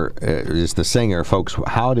is the singer, folks.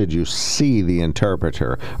 How did you see the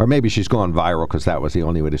interpreter? Or maybe she's gone viral because that was the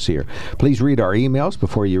only way to see her. Please read our emails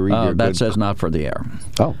before you read your. That says not for the air.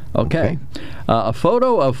 Oh, okay. A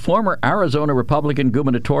photo of former Arizona Republican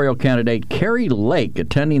gubernatorial candidate Kari Lake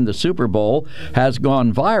attending the Super Bowl has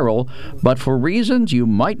gone viral, but for reasons you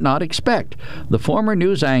might not expect. The former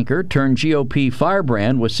news anchor turned GOP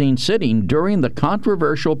firebrand was seen sitting during the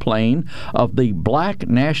controversial playing of the Black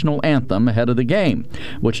National Anthem ahead of the game,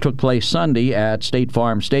 which took place Sunday at State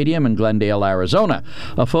Farm Stadium in Glendale, Arizona.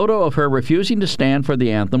 A photo of her refusing to stand for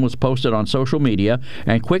the anthem was posted on social media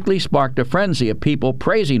and quickly sparked a frenzy of people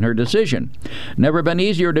praising her decision. Never been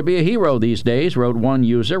easier to be a hero these days, wrote one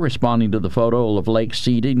user, responding to the photo of Lake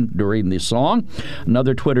seating during the song.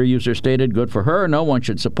 Another Twitter user stated, "Good for her. No one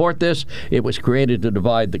should support this. It was created to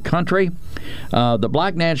divide the country." The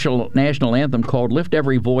Black National Anthem, called Lift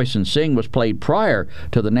Every Voice and Sing, was played prior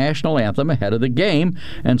to the national anthem ahead of the game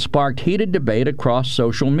and sparked heated debate across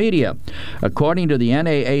social media. According to the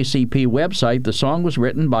NAACP website, the song was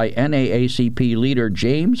written by NAACP leader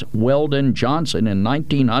James Weldon Johnson in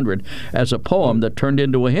 1900 as a poem that turned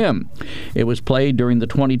into a hymn. It was played during the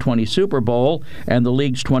 2020 Super Bowl, and the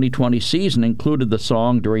league's 2020 season included the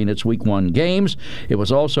song during its Week 1 games. It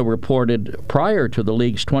was also reported prior to the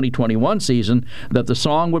league's 2021 season that the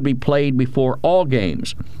song would be played before all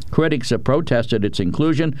games. Critics have protested its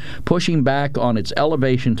inclusion, pushing back on its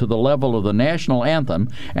elevation to the level of the national anthem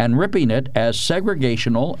and ripping it as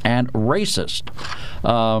segregational and racist.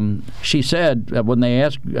 She said, when they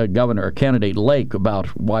asked candidate Lake about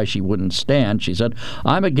why she wouldn't stand, she said,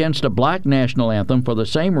 "I'm against a black national anthem for the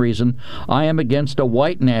same reason I am against a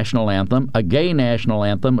white national anthem, a gay national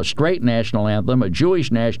anthem, a straight national anthem, a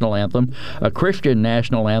Jewish national anthem, a Christian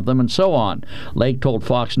national anthem, and so on." Lake told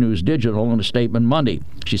Fox News Digital in a statement Monday.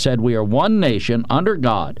 She said, "We are one nation under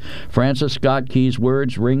God." Francis Scott Key's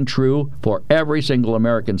words ring true for every single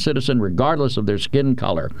American citizen, regardless of their skin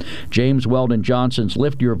color. James Weldon Johnson's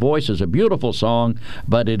Lift Your Voice is a beautiful song,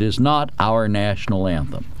 but it is not our national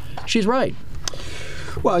anthem. She's right.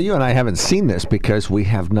 Well, you and I haven't seen this because we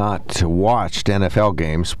have not watched NFL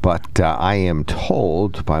games, but I am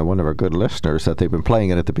told by one of our good listeners that they've been playing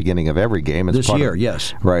it at the beginning of every game. This year,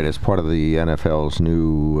 yes. Right, as part of the NFL's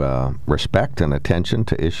new respect and attention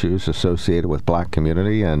to issues associated with black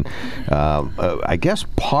community, and I guess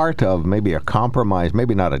part of maybe a compromise,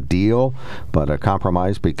 maybe not a deal, but a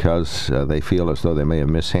compromise because they feel as though they may have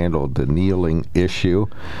mishandled the kneeling issue.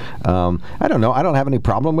 I don't know. I don't have any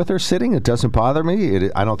problem with her sitting. It doesn't bother me.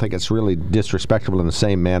 I don't think it's really disrespectful in the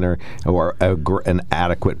same manner or an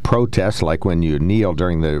adequate protest like when you kneel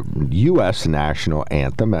during the U.S. national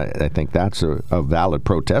anthem. I think that's a valid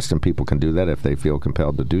protest, and people can do that if they feel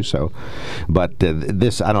compelled to do so. But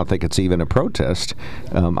this, I don't think it's even a protest.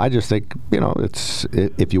 I just think, it's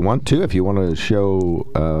if you want to show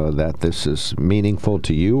that this is meaningful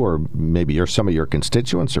to you, or maybe some of your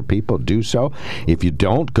constituents or people, do so. If you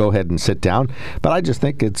don't, go ahead and sit down. But I just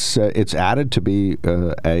think it's added to be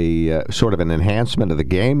a sort of an enhancement of the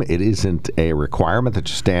game. It isn't a requirement that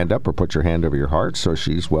you stand up or put your hand over your heart, so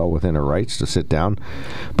she's well within her rights to sit down.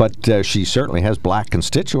 But she certainly has black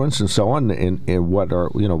constituents and so on. In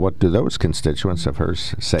what do those constituents of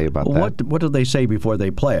hers say about that? What do they say before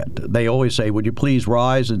they play it? They always say, "Would you please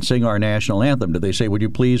rise and sing our national anthem?" Do they say, "Would you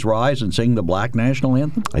please rise and sing the black national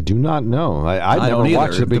anthem"? I do not know. I never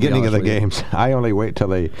watch the beginning of the games. I only wait till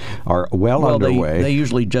they are well underway. They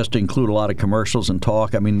usually just include a lot of commercials and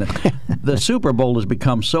talk. I mean, the Super Bowl has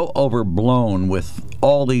become so overblown with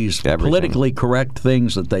all these politically correct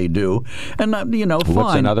things that they do. And, fine.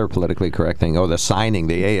 What's another politically correct thing? Oh, the signing,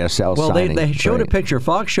 the ASL signing. Well, they showed a picture.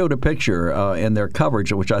 Fox showed a picture in their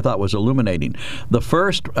coverage, which I thought was illuminating. The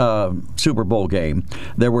first Super Bowl game,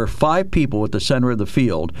 there were 5 people at the center of the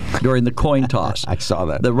field during the coin toss. I saw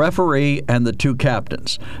that. The referee and the 2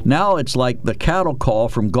 captains. Now it's like the cattle call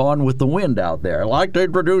from Gone with the Wind out there. I'd like to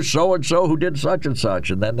introduce so-and-so who did such and such.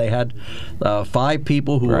 And then they had 5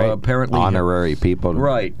 people who apparently... honorary people.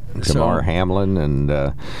 Right. Damar Hamlin, and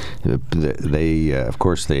they, of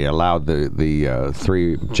course, they allowed the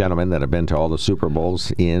 3 gentlemen that have been to all the Super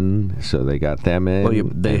Bowls in, so they got them in.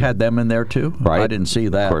 Well, they had them in there too? Right. I didn't see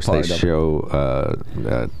that. Of course, they show...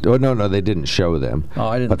 no, they didn't show them. Oh,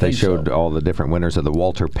 I didn't But they think showed so. all the different winners of the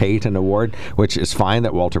Walter Payton Award, which is fine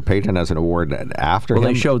that Walter Payton has an award after him.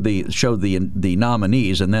 Well, they showed the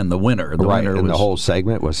nominees and then the winner. The winner and was the whole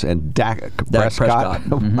segment was... And Dak Prescott.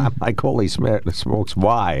 Mm-hmm. I'm like, holy smokes,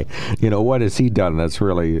 why? What has he done? That's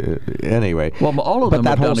really... anyway. Well, all of them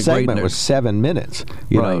that have whole done a great segment was 7 minutes,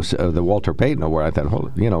 of the Walter Payton Award. I thought,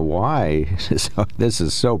 why? This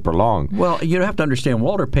is so prolonged. Well, you have to understand,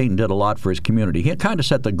 Walter Payton did a lot for his community. He kind of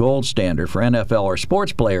set the gold standard for NFL or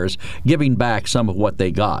sports players giving back some of what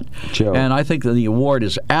they got. Joe, and I think that the award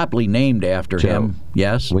is aptly named after him.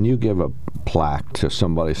 Yes? When you give a plaque to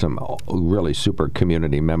somebody, some really super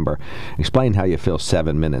community member, explain how you feel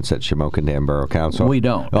 7 minutes at Shamokin Dam Borough Council. We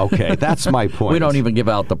don't. Okay, that's my point. We don't even give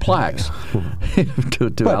out the plaques to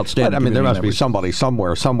outstanding But, I mean, there must members. be somebody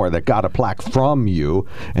somewhere that got a plaque from you,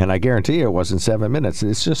 and I guarantee you it wasn't 7 minutes.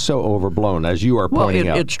 It's just so overblown, as you are pointing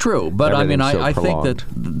out. It's true, but I mean, Everything's so I think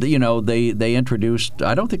that they introduced.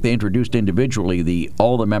 I don't think they introduced individually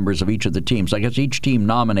all the members of each of the teams. I guess each team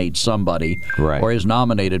nominates somebody, or is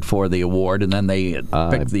nominated for the award, and then they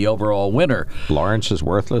pick the overall winner. Lawrence's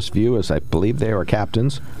Worthless View, as I believe they were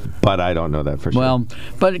captains, but I don't know that for sure. Well,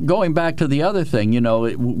 but going back to the other thing,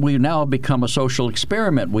 we now become a social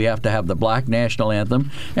experiment. We have to have the black national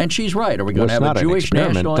anthem, and she's right. Are we going to have a Jewish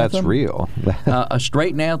national anthem? That's real. A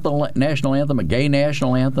straight national anthem, a gay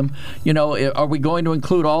national anthem? Are we going to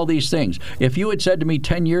include all these things? If you had said to me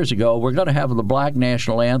 10 years ago, we're going to have the black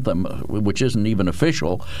national anthem, which isn't even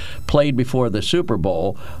official, played before the Super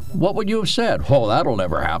Bowl, what would you have said? Oh, that'll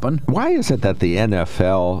never happen. Why is it that the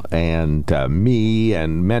NFL and me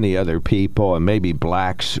and many other people, and maybe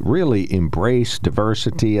blacks, really embrace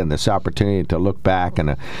diversity and this opportunity to look back?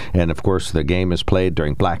 And of course, the game is played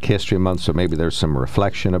during Black History Month, so maybe there's some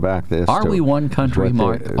reflection about this. Are we one country,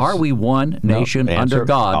 Mark? Are we one nation under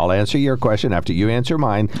God? I'll answer your question after you answer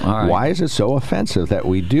mine. All right. Why is it so offensive that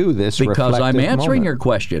we do this? Because I'm answering moment? your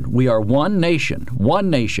question. We are one nation. One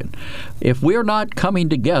nation. If we're not coming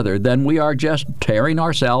together, then we are just tearing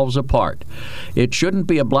ourselves apart. It shouldn't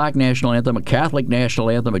be a black national anthem, a Catholic national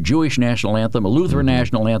anthem, a Jewish national anthem, a Lutheran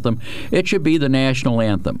national anthem. It should be the national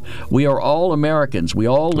anthem. We are all Americans. We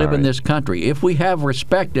all live in this country. If we have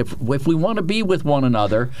respect, if we want to be with one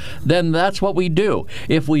another, then that's what we do.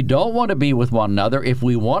 If we don't want to be with one another, if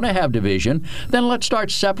we want to have division, then let's start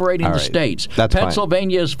separating the states. That's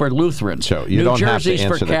Pennsylvania fine. is for Lutherans. So you New don't Jersey's have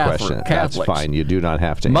to answer for the question. Catholics. That's fine. You do not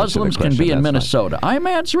have to Muslims answer the question. can be in That's Minnesota. fine. I'm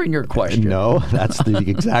answering your question. No, that's the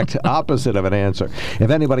exact opposite of an answer. If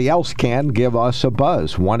anybody else can, give us a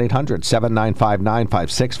buzz.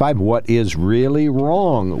 1-800-795-9565. What is really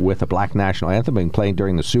wrong with the Black National Anthem being played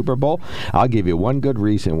during the Super Bowl? I'll give you one good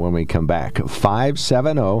reason when we come back.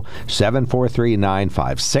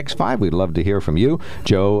 570-743-9565. We'd love to hear from you.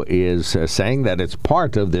 Joe is saying that it's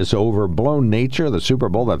part of this overblown nature of the Super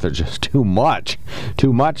Bowl, that there's just too much,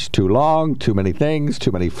 too long, too many things,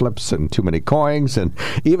 too many flips and too many coins, and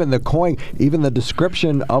even the coin, even the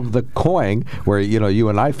description of the coin, where you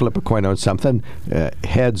and I flip a coin on something,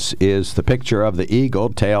 heads is the picture of the eagle,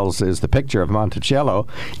 tails is the picture of Monticello.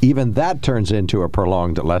 Even that turns into a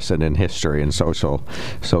prolonged lesson in history and social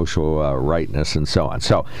rightness and so on.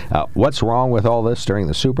 So what's wrong with all this during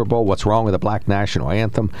the Super Bowl? What's wrong with the Black National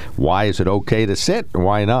Anthem? Why is it okay to sit?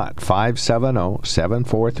 Why not?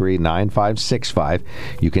 570-743-9565.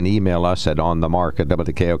 You can email us at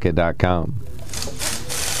onthemark@wkok.com.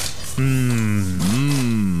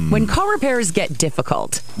 When car repairs get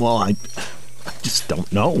difficult, Well, I just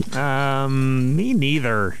don't know. Me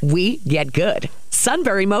neither. we get good.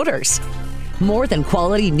 Sunbury Motors. More than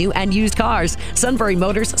quality new and used cars, Sunbury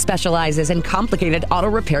Motors specializes in complicated auto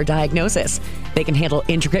repair diagnosis. They can handle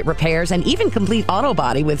intricate repairs and even complete auto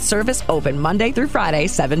body with service open Monday through Friday,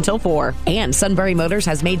 7 till 4. And Sunbury Motors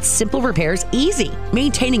has made simple repairs easy.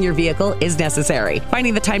 Maintaining your vehicle is necessary.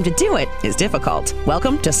 Finding the time to do it is difficult.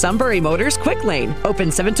 Welcome to Sunbury Motors Quick Lane.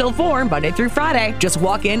 Open 7 till 4, Monday through Friday. Just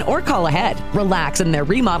walk in or call ahead. Relax in their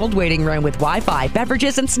remodeled waiting room with Wi-Fi,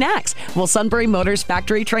 beverages, and snacks. While Sunbury Motors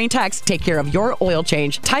factory-trained techs take care of your oil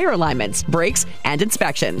change, tire alignments, brakes, and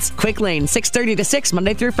inspections. Quick Lane, 6:30 to 6,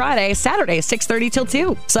 Monday through Friday, Saturday, 6:30 till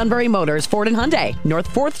 2. Sunbury Motors, Ford and Hyundai,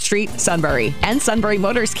 North 4th Street, Sunbury. And Sunbury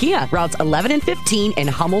Motors Kia, routes 11 and 15 in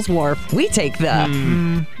Hummel's Wharf. We take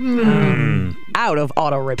the out of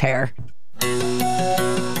auto repair.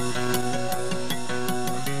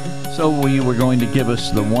 So you were going to give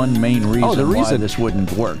us the one main reason, why this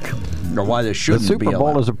wouldn't work, or why this shouldn't be The Super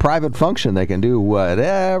Bowl is a private function. They can do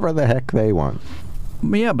whatever the heck they want.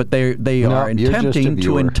 Yeah, but they are attempting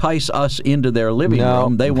to entice us into their living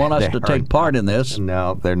room. They want us to take part in this.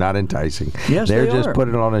 No, they're not enticing. Yes, they're they just are.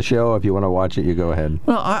 putting it on a show. If you want to watch it, you go ahead.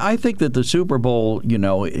 Well, I think that the Super Bowl,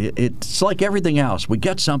 it's like everything else. We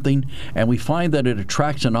get something, and we find that it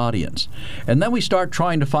attracts an audience. And then we start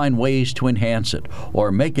trying to find ways to enhance it,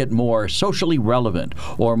 or make it more socially relevant,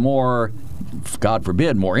 or more, God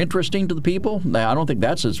forbid, more interesting to the people. I don't think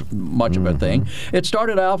that's as much of a thing. It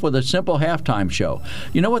started off with a simple halftime show.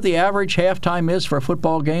 You know what the average halftime is for a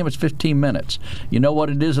football game? It's 15 minutes. You know what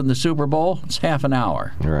it is in the Super Bowl? It's half an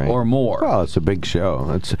hour or more. Well, it's a big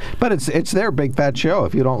show. But it's their big fat show.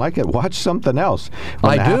 If you don't like it, watch something else.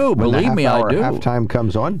 Believe me, I do. Halftime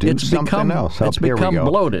comes on, do something else. It's become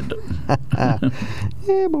bloated.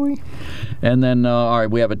 Yeah, boy. And then, all right,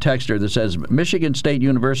 we have a texter that says, Michigan State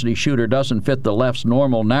University shooter doesn't fit the left's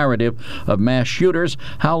normal narrative of mass shooters.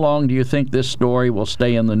 How long do you think this story will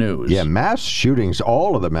stay in the news? Yeah, mass shootings,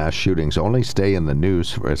 all of the mass shootings only stay in the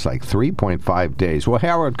news for, it's like 3.5 days. Well,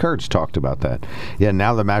 Howard Kurtz talked about that. Yeah,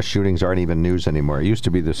 now the mass shootings aren't even news anymore. It used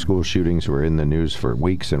to be the school shootings were in the news for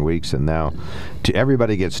weeks and weeks, and now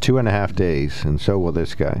everybody gets 2.5 days, and so will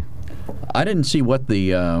this guy. I didn't see what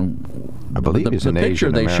the I believe he's an picture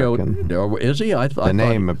Asian they American. showed. Or is he? The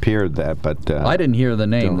name appeared that, but I didn't hear the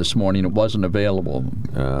name this morning. It wasn't available.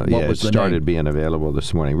 It started being available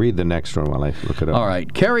this morning. Read the next one while I look it up. All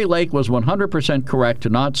right. Carrie Lake was 100% correct to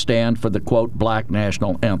not stand for the quote black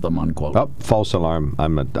national anthem unquote. Oh, false alarm!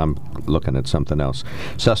 I'm looking at something else.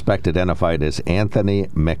 Suspect identified as Anthony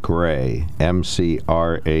McRae,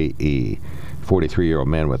 MCRAE. 43-year-old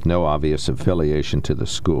man with no obvious affiliation to the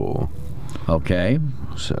school. Okay.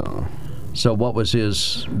 So what was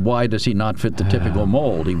his... Why does he not fit the typical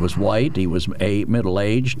mold? He was white. He was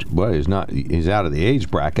middle-aged. Well, he's not. He's out of the age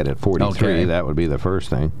bracket at 43. Okay. That would be the first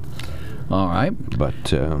thing. All right.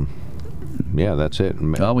 But... yeah, that's it.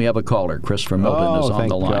 Well, we have a caller. Christopher Milton is on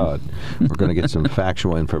the line. Oh, thank God. We're going to get some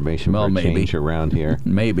factual information for a change around here.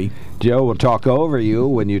 Maybe. Joe will talk over you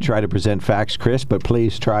when you try to present facts, Chris, but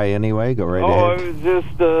please try anyway. Go right ahead. I was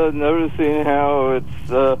just noticing how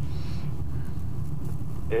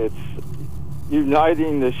it's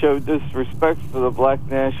uniting to show disrespect for the black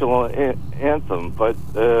national anthem, but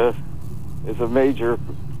it's a major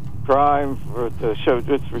crime to show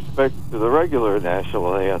disrespect to the regular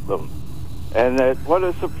national anthem. And what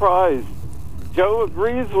a surprise. Joe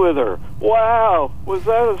agrees with her. Wow, was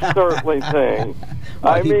that a startling thing?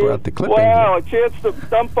 Well, he brought the clip wow, a chance to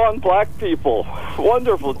dump on black people.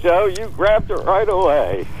 Wonderful, Joe. You grabbed it right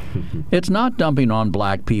away. It's not dumping on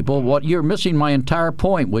black people. What you're missing my entire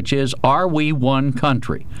point, which is, are we one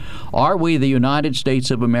country? Are we the United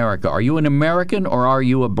States of America? Are you an American or are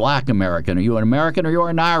you a black American? Are you an American or you're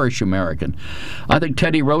an Irish American? I think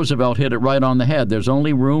Teddy Roosevelt hit it right on the head. There's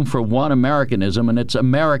only room for one Americanism, and it's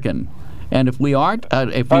American. And if we aren't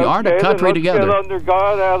a country together, then let's get under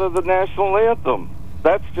God out of the national anthem.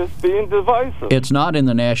 That's just being divisive. It's not in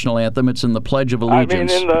the national anthem. It's in the Pledge of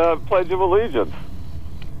Allegiance. I mean, in the Pledge of Allegiance.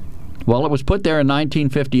 Well, it was put there in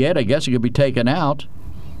 1958. I guess it could be taken out.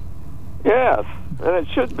 Yes, and it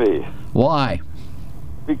should be. Why?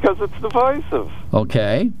 Because it's divisive.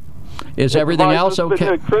 Okay. Is everything else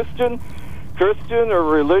okay? Christian or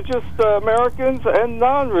religious Americans and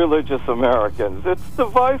non-religious Americans. It's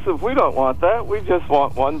divisive. We don't want that. We just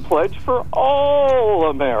want one pledge for all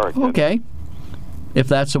Americans. Okay. if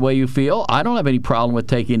that's the way you feel. I don't have any problem with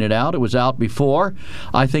taking it out. It was out before.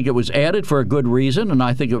 I think it was added for a good reason, and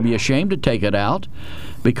I think it would be a shame to take it out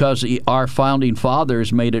because our founding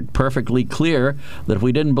fathers made it perfectly clear that if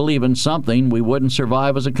we didn't believe in something, we wouldn't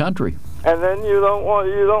survive as a country. And then you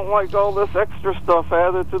don't like all this extra stuff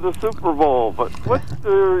added to the Super Bowl. But what did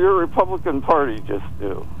your Republican Party just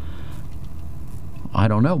do? I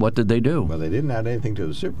don't know. What did they do? Well, they didn't add anything to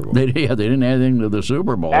the Super Bowl. They didn't add anything to the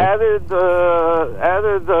Super Bowl. Added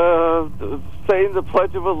saying the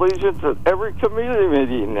Pledge of Allegiance at every committee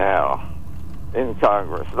meeting now in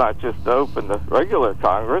Congress, not just to open the regular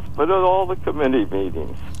Congress, but at all the committee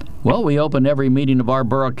meetings. Well, we open every meeting of our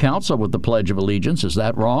borough council with the Pledge of Allegiance. Is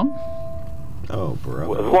that wrong? Oh, brother.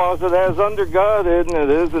 Well, as long as it has under God in it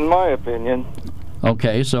is, in my opinion.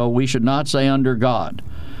 Okay, so we should not say under God.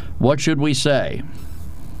 What should we say?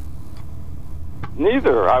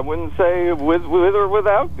 Neither. I wouldn't say with or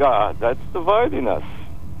without God. That's dividing us.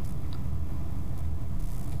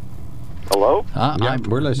 Hello?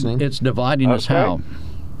 We're listening. It's dividing us how?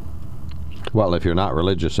 Well, if you're not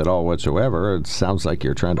religious at all whatsoever, it sounds like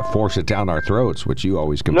you're trying to force it down our throats, which you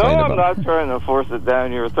always complain about. No, I'm not trying to force it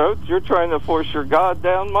down your throats. You're trying to force your God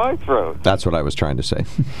down my throat. That's what I was trying to say.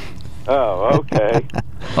 Oh, okay.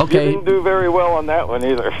 Okay. You didn't do very well on that one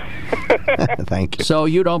either. Thank you. So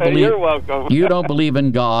you don't believe? You're welcome. You don't believe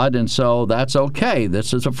in God, and so that's okay.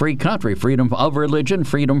 This is a free country, freedom of religion,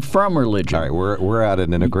 freedom from religion. All right, we're at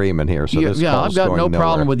an agreement here. So this I've got no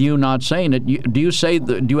problem with you not saying it. Do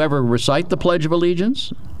you ever recite the Pledge of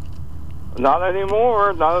Allegiance? Not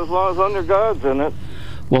anymore. Not as long as under God's in it.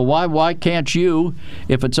 Well, why can't you,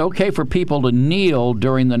 if it's okay for people to kneel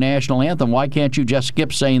during the national anthem, why can't you just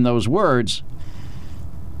skip saying those words?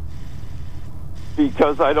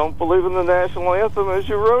 Because I don't believe in the national anthem as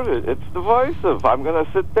you wrote it. It's divisive. I'm going to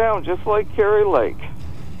sit down just like Carrie Lake.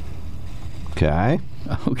 Okay.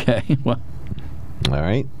 Okay. Well. All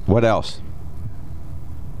right. What else?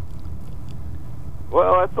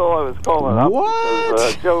 Well, that's all I was calling up. What?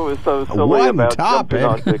 Because, Joe was so silly about jumping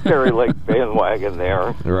on the Carrie Lake bandwagon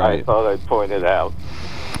there. Right. I thought I'd point it out.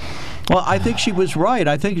 Well, I think she was right.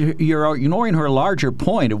 I think you're ignoring her larger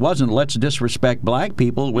point. It wasn't let's disrespect black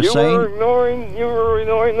people. It was you were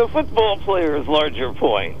ignoring the football player's larger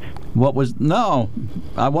point. No,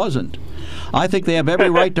 I wasn't. I think they have every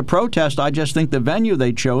right to protest. I just think the venue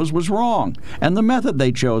they chose was wrong, and the method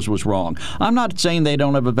they chose was wrong. I'm not saying they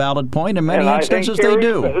don't have a valid point. In many instances, they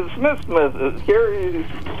do. Carrie's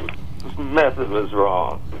method was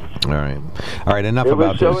wrong. All right. Enough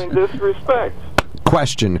about this. It was showing disrespect.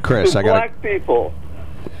 Question, Chris. To black people.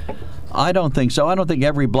 I don't think so. I don't think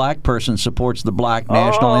every black person supports the black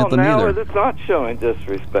national anthem either. It's not showing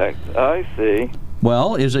disrespect. I see.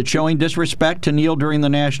 Well, is it showing disrespect to kneel during the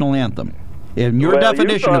national anthem? In your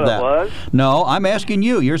definition of that. It was. No, I'm asking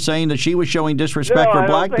you. You're saying that she was showing disrespect for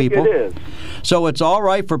black people. It is. So it's all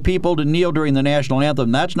right for people to kneel during the national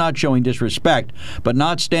anthem. That's not showing disrespect. But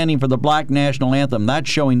not standing for the black national anthem, that's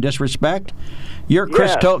showing disrespect?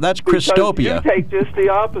 That's Christopia. You take just the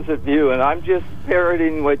opposite view, and I'm just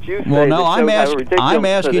parroting what you say. Well, no, I'm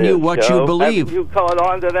asking you what you believe. Have you caught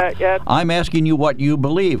on to that yet? I'm asking you what you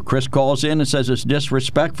believe. Chris calls in and says it's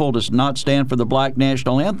disrespectful to not stand for the black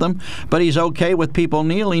national anthem, but he's okay with people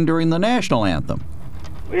kneeling during the national anthem.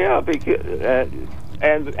 Yeah, because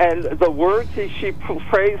and the words she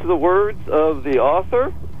praised the words of the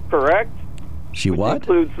author, correct? She what?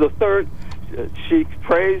 Includes the third. She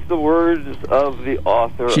praised the words of the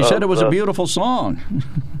author. She said it was a beautiful song.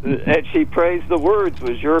 And she praised the words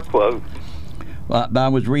was your quote. Well, I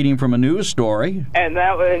was reading from a news story. And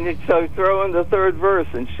so throw in the third verse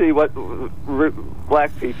and see what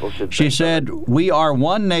black people should She think said, "We are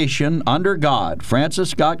one nation under God. Francis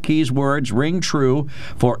Scott Key's words ring true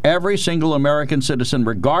for every single American citizen,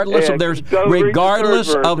 regardless of their skin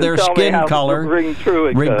color,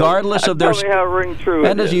 regardless of their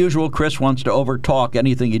and as usual, Chris wants to overtalk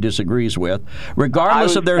anything he disagrees with,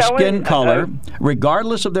 regardless of their skin color,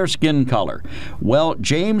 regardless of their skin color. Well,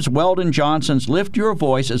 James Weldon Johnson's "Lift Your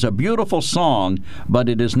Voice" is a beautiful song, but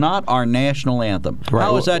it is not our national anthem. Right.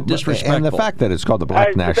 How is that disrespectful? And the fact that it's called the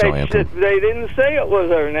Black National Anthem. They didn't say it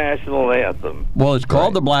was our national anthem. Well, it's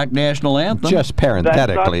called the Black National Anthem. Just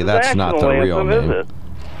parenthetically, that's not the real name.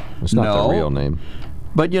 It's not the real name.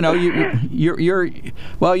 But you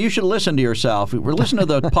you should listen to yourself. Listen to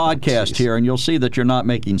the podcast here, and you'll see that you're not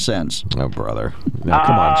making sense. Oh, brother! Now,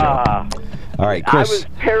 come on, Joe. All right, Chris. I was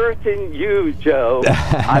parroting you, Joe.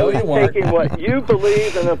 I was taking what you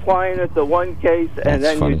believe and applying it to one case, and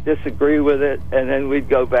then you'd disagree with it, and then we'd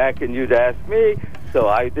go back and you'd ask me. So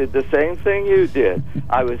I did the same thing you did.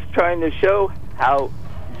 I was trying to show how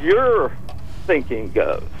your thinking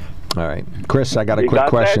goes. All right. Chris, I got a You quick got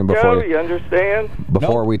question that, before Joe? You understand?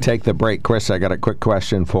 Before we take the break, Chris, I got a quick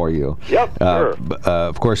question for you. Yep, sure.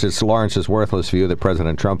 Of course, it's Lawrence's worthless view that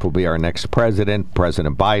President Trump will be our next president.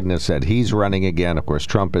 President Biden has said he's running again. Of course,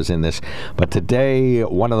 Trump is in this. But today,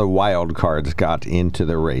 one of the wild cards got into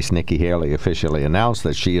the race. Nikki Haley officially announced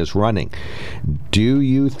that she is running. Do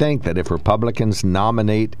you think that if Republicans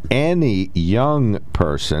nominate any young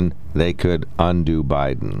person, they could undo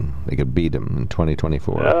Biden? They could beat him in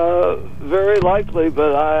 2024? Very likely,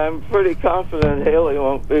 but I'm pretty confident Haley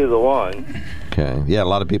won't be the one. Okay. Yeah, a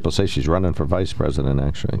lot of people say she's running for vice president,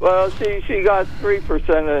 actually. Well, she got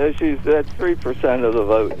 3%. She's at 3% of the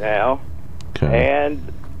vote now. Okay.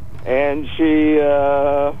 And she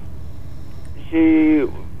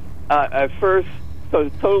at first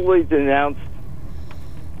totally denounced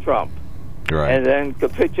Trump. Right. And then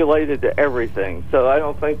capitulated to everything. So I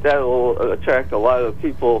don't think that will attract a lot of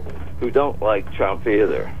people who don't like Trump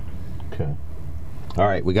either. Okay. All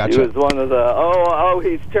right, we got He you. was one of the,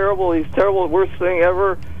 he's terrible, worst thing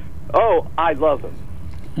ever. Oh, I love him.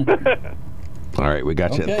 All right, we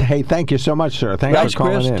got you. Okay. Hey, thank you so much, sir. Thanks for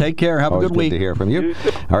calling Chris. in. Take care. Have Always a good week. Good to hear from you.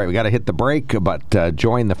 All right, we got to hit the break, but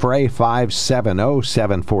join the fray.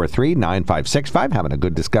 570-743-9565. Having a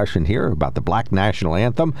good discussion here about the Black National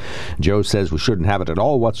Anthem. Joe says we shouldn't have it at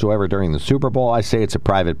all whatsoever during the Super Bowl. I say it's a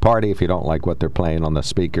private party. If you don't like what they're playing on the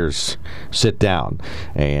speakers, sit down.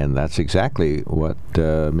 And that's exactly what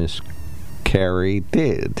Miss Carrie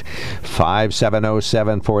did.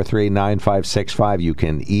 570-743-9565. You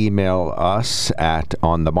can email us at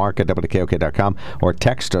onthemark@wkok.com or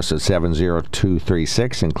text us at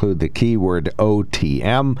 70236. Include the keyword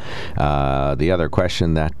OTM. The other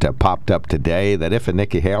question that popped up today, that if a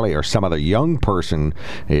Nikki Haley or some other young person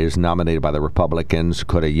is nominated by the Republicans,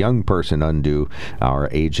 could a young person undo our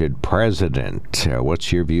aged president?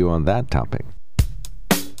 What's your view on that topic?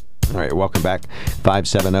 All right, welcome back.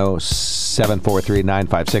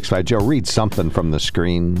 570-743-9565. Joe, read something from the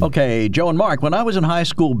screen. Okay, Joe and Mark, when I was in high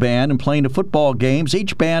school band and playing the football games,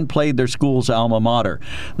 each band played their school's alma mater.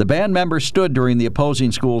 The band members stood during the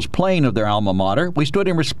opposing school's playing of their alma mater. We stood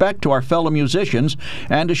in respect to our fellow musicians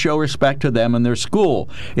and to show respect to them and their school.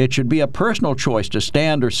 It should be a personal choice to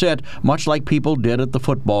stand or sit, much like people did at the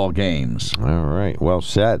football games. All right, well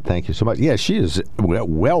said. Thank you so much. Yeah, she is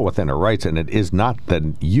well within her rights, and it is not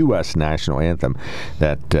the U.S. national anthem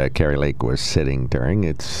that Carrie Lake was sitting during.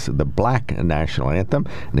 It's the Black national anthem,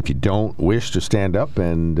 and if you don't wish to stand up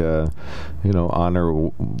and honor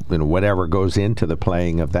whatever goes into the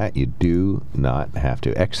playing of that, you do not have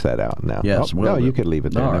to X that out now. Yes, no, you could leave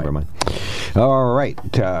it there. All Never right. mind. All right,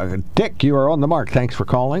 Dick, you are on the mark. Thanks for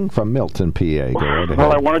calling from Milton, PA. Go right ahead.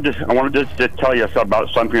 Well, I wanted to tell you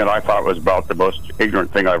about something that I thought was about the most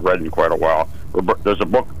ignorant thing I've read in quite a while. There's a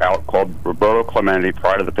book out called Roberto Clemente,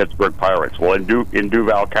 Pride of the Pittsburgh Pirates. Well, in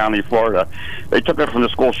Duval County, Florida, they took it from the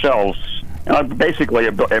school shelves, and basically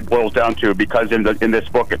it boils down to, because in this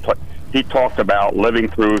book he talked about living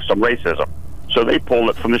through some racism, so they pulled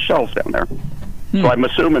it from the shelves down there. So I'm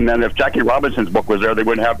assuming then if Jackie Robinson's book was there, they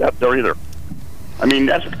wouldn't have that there either. I mean,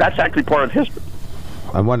 that's actually part of history.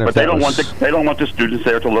 I wonder but if they don't want the students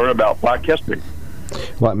there to learn about Black history.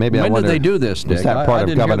 Well, maybe When I wonder, did they do this, Dick? Was that part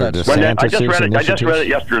of Governor DeSantis' I just read it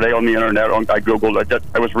yesterday on the internet. I Googled.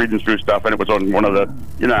 I was reading through stuff, and it was on one of the,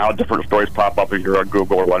 how different stories pop up if you're on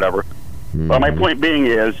Google or whatever. Mm-hmm. But my point being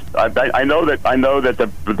is, I know that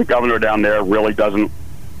the governor down there really doesn't.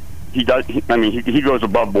 He goes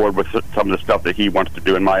above board with some of the stuff that he wants to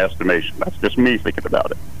do, in my estimation. That's just me thinking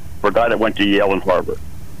about it. For a guy that went to Yale and Harvard,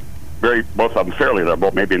 both of them fairly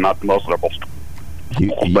liberal, maybe not the most liberal.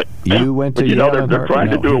 You went to Yale, and they're trying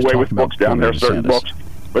to do away with books down there, certain DeSantis. books.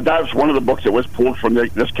 But that was one of the books that was pulled from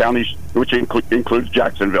this county, which includes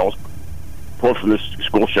Jacksonville, pulled from the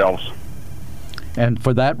school shelves. And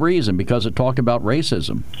for that reason, because it talked about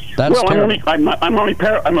racism. That's terrible. I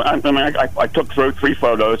took through 3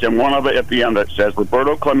 photos, and one of it at the end that says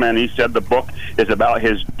Roberto Clemente said the book is about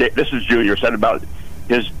this is Junior, said about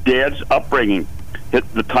his dad's upbringing,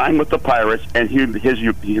 the time with the pirates, and his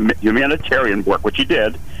humanitarian work, which he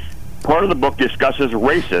did. Part of the book discusses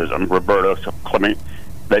racism, Roberto Clemente,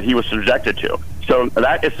 that he was subjected to. So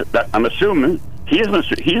that I'm assuming he's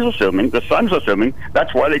assuming, the son's assuming,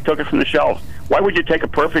 that's why they took it from the shelves. Why would you take a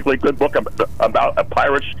perfectly good book about a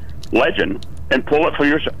pirate's legend and pull it for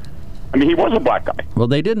yourself? I mean, he was a black guy. Well,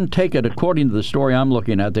 they didn't take it, according to the story I'm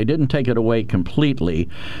looking at, they didn't take it away completely.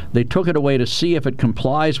 They took it away to see if it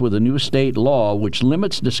complies with a new state law which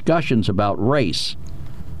limits discussions about race,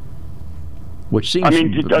 which seems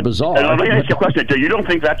bizarre. And let me ask you a question. You don't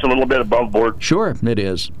think that's a little bit above board? Sure, it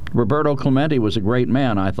is. Roberto Clemente was a great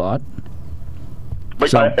man, I thought.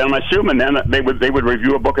 But I'm assuming then that they would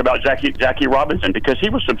review a book about Jackie Robinson, because he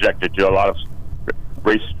was subjected to a lot of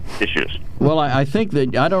race issues. Well, I think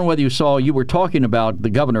that, I don't know whether you were talking about the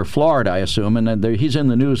governor of Florida, I assume, and he's in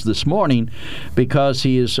the news this morning because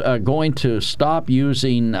he is going to stop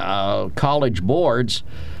using college boards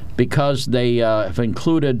because they have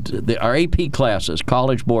included our AP classes,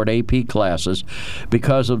 College Board AP classes,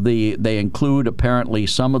 because of they include apparently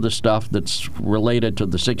some of the stuff that's related to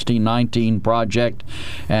the 1619 project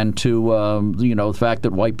and to the fact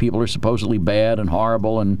that white people are supposedly bad and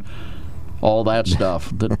horrible and all that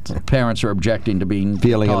stuff that parents are objecting to being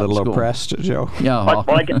feeling a little school. oppressed, Joe. Yeah. Well,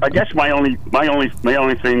 I guess my only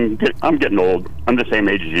thing. I'm getting old. I'm the same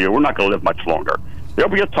age as you. We're not going to live much longer. There'll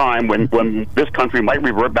be a time when this country might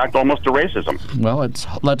revert back almost to racism. Well, let's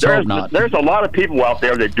hope not. There's a lot of people out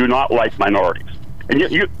there that do not like minorities, and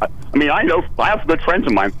I know I have good friends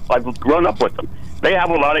of mine. I've grown up with them. They have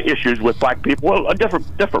a lot of issues with black people. Well, a different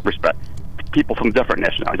respect. People from different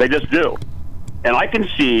nationalities. They just do, and I can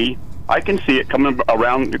see it coming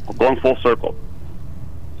around, going full circle.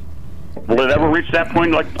 Will it ever reach that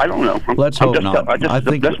point? I don't know. Let's hope not. I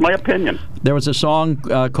think that's my opinion. There was a song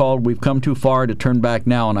called "We've Come Too Far to Turn Back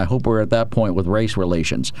Now," and I hope we're at that point with race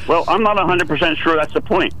relations. Well, I'm not 100% sure that's the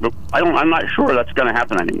point. But I'm not sure that's going to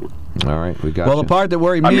happen anymore. All right, we got. Well, the part that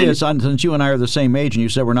worried me is since you and I are the same age, and you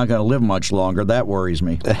said we're not going to live much longer, that worries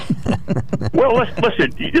me. Well,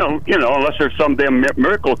 listen, unless there's some damn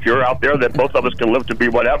miracle cure out there that both of us can live to be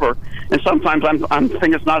whatever, and sometimes I'm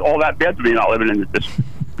thinking it's not all that bad to be not living in this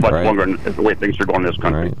much longer than the way things are going in this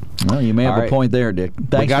country. Right. Well, you may have a point there, Dick.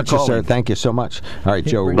 Thanks we got for you, calling. sir. Thank you so much. All right,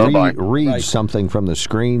 Joe, read something from the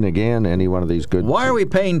screen again. Any one of these good. Why are we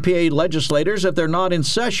paying PA legislators if they're not in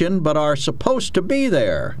session but are supposed to be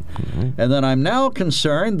there? Mm-hmm. And then I'm now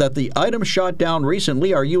concerned that the items shot down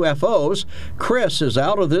recently are UFOs. Chris is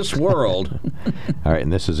out of this world. All right,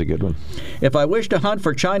 and this is a good one. If I wish to hunt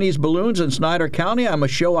for Chinese balloons in Snyder County, I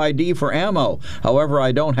must show ID for ammo. However,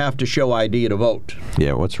 I don't have to show ID to vote.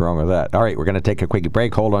 Yeah, what's wrong with that? All right, we're going to take a quick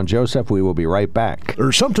break. Hold on, Joseph. We will be right back.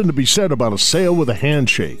 There's something to be said about a sale with a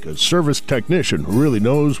handshake. A service technician who really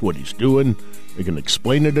knows what he's doing. They can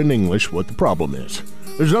explain it in English what the problem is.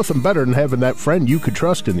 There's nothing better than having that friend you could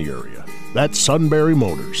trust in the area. That's Sunbury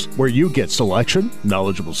Motors, where you get selection,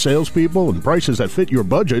 knowledgeable salespeople, and prices that fit your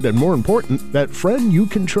budget, and more important, that friend you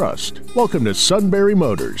can trust. Welcome to Sunbury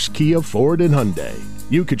Motors, Kia, Ford, and Hyundai.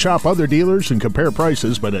 You could shop other dealers and compare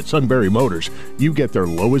prices, but at Sunbury Motors, you get their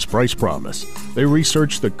lowest price promise. They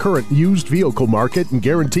research the current used vehicle market and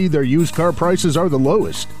guarantee their used car prices are the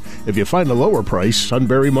lowest. If you find a lower price,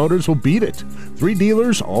 Sunbury Motors will beat it. 3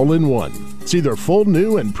 dealers all in one. See their full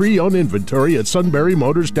new and pre-owned inventory at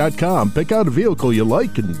sunburymotors.com. Pick out a vehicle you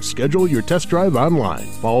like and schedule your test drive online.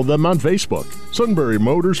 Follow them on Facebook. Sunbury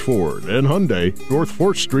Motors Ford and Hyundai, North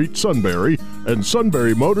 4th Street, Sunbury, and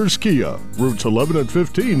Sunbury Motors Kia, routes 11 and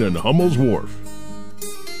 15 in Hummel's Wharf.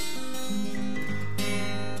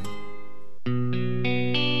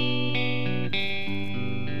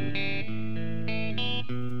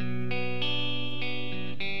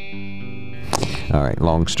 All right,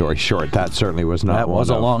 long story short, that certainly was not That was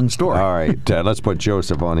a long story. All right, let's put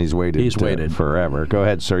Joseph on. He's waited forever. Go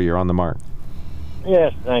ahead, sir. You're on the mark.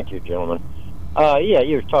 Yes, thank you, gentlemen.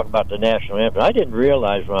 You were talking about the national anthem. I didn't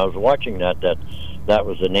realize when I was watching that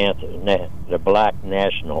was an anthem, the black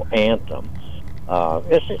national anthem.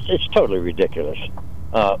 It's totally ridiculous.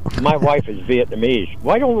 My wife is Vietnamese.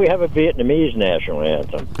 Why don't we have a Vietnamese national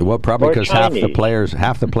anthem? Well, probably because half the Chinese?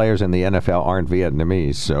 players in the NFL aren't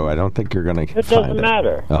Vietnamese, so I don't think you're going to. It doesn't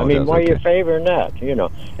matter. Oh, I mean, why are you okay. favoring that?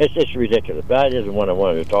 It's ridiculous. That isn't what I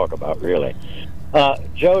wanted to talk about, really.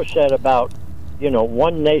 Joe said about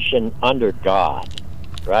one nation under God,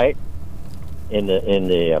 right? In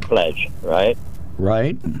the pledge, right?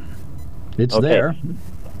 Right. It's okay. there.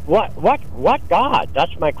 What God?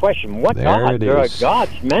 That's my question. What there God? There are is.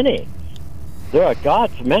 gods many. There are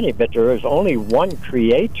gods many, but there is only one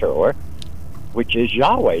creator, which is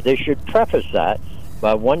Yahweh. They should preface that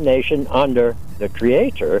by one nation under the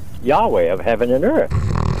creator, Yahweh of heaven and earth.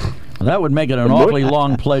 That would make it an awfully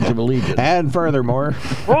long Pledge of Allegiance. And furthermore,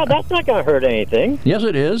 Well, that's not going to hurt anything. Yes,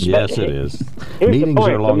 it is. yes, it is. Here's Meetings the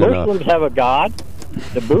point. are long the enough. Muslims have a God.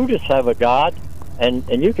 The Buddhists have a God.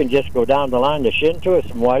 And you can just go down the line to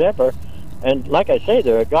Shintoists and whatever. And like I say,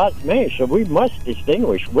 there are gods many, so we must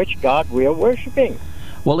distinguish which God we are worshiping.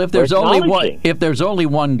 Well, if there's only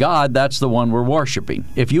one God, that's the one we're worshiping.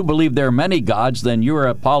 If you believe there are many gods, then you're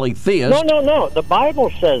a polytheist. No. The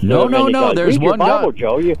Bible says No. gods. There's read one your Bible, God.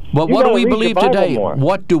 Joe. But what do we believe today? More.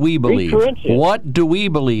 What do we believe? Corinthians. What do we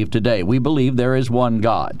believe today? We believe there is one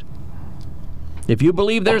God. If you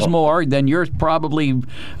believe there's more, then you're probably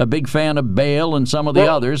a big fan of Baal and some of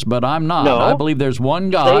the others, but I'm not. No. I believe there's one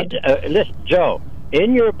God. Listen, Joe,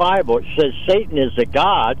 in your Bible it says Satan is the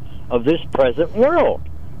god of this present world.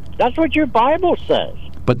 That's what your Bible says.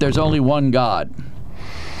 But there's only one God.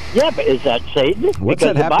 Yeah, but is that Satan? What's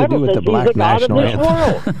because that have the Bible to do with says the Black he's the god National of this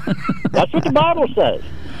Anthem? world. That's what the Bible says.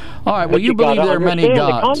 All right, well, But you believe gotta there are many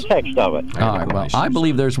understand gods. the context of it. All right, well, I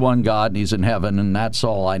believe there's one God and he's in heaven, and that's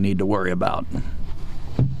all I need to worry about.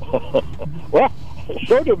 Well,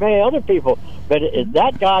 so do many other people. But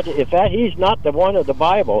that God, he's not the one of the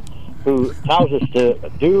Bible who tells us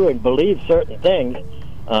to do and believe certain things,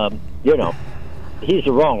 he's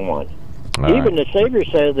the wrong one. Even the Savior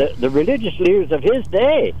said that the religious leaders of his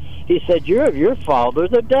day, he said, you're of your father,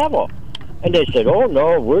 the devil. And they said, oh,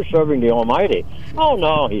 no, we're serving the Almighty. Oh,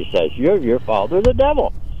 no, he says, you're of your father, the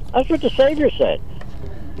devil. That's what the Savior said.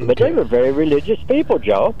 But they were very religious people,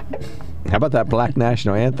 Joe. How about that Black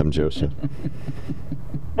National Anthem, Joseph?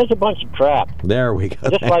 That's a bunch of crap. There we go.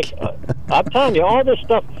 Just like, I'm telling you, all this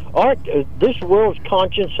stuff, this world's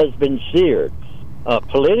conscience has been seared.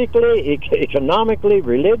 Politically, economically,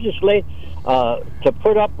 religiously, to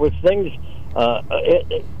put up with things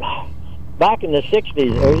back in the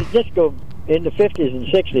 60s, or just go in the 50s and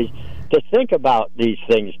 60s, to think about these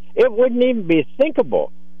things. It wouldn't even be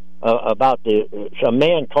thinkable about a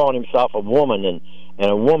man calling himself a woman and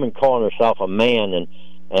a woman calling herself a man,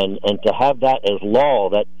 and to have that as law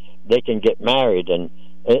that they can get married, and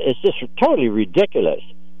it's just totally ridiculous.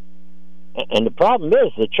 And the problem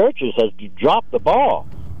is the churches have dropped the ball.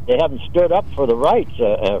 They haven't stood up for the rights,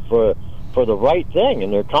 for the right thing,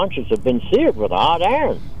 and their conscience have been seared with a hot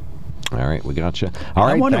iron. All right, we got you. All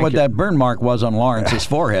right, I wonder what that burn mark was on Lawrence's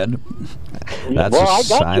forehead. That's a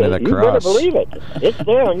sign of the cross. You better believe it. It's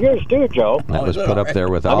there on yours too, Joe. That was put up there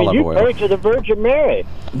with olive you oil. pray to the Virgin Mary.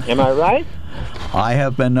 Am I right? I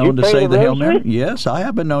have been known to say the Hail Mary. Yes, I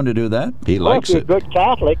have been known to do that. He likes if you're it. a good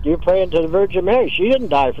Catholic, you're praying to the Virgin Mary. She didn't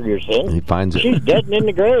die for your sins. He finds it. She's dead and in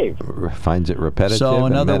the grave. Finds it repetitive So,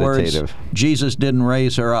 in and other meditative. words, Jesus didn't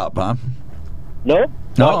raise her up, huh? Nope,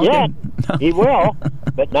 not yet. He will,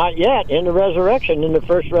 but not yet. In the resurrection, in the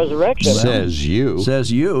first resurrection. Says you.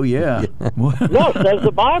 Says you, yeah. No, it says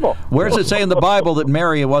the Bible. Where does it say in the Bible that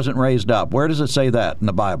Mary wasn't raised up? Where does it say that in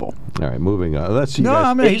the Bible? All right, moving on. Let's see. No,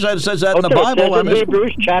 I mean, he says that in the Bible. It says in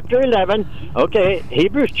Hebrews chapter 11. Okay,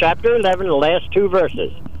 Hebrews chapter 11, the last two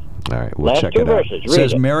verses. All right, we'll check two it out. verses. It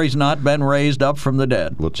says Mary's not been raised up from the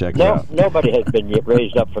dead. We'll check it out. Nobody has been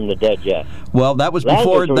raised up from the dead yet. Well, that was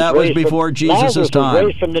before Jesus' Lazarus time. was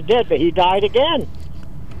raised from the dead, but he died again.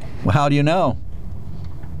 Well, how do you know?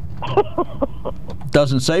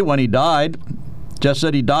 Doesn't say when he died. Just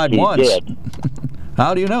said he died once. Did.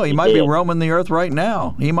 How do you know? He might be roaming the earth right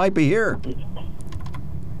now. He might be here.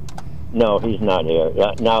 No, he's not here.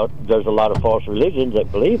 Now, there's a lot of false religions that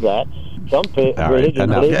believe that. Some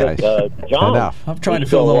religions believe that John. Enough. I'm trying to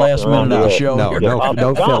fill the last minute of the show.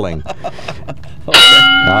 No filling.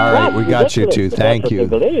 All right, we got you two. Thank you.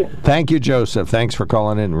 Thank you, Joseph. Thanks for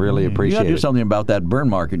calling in. Really appreciate it. You got to do something about that burn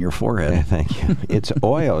mark in your forehead. Yeah, thank you. It's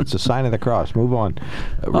oil. It's a sign of the cross. Move on.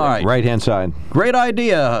 All right. Right-hand side. Great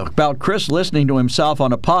idea about Chris listening to himself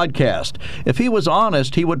on a podcast. If he was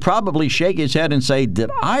honest, he would probably shake his head and say, did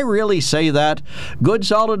I really say that? Good,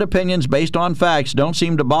 solid opinions based on facts don't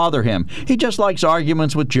seem to bother him. He just likes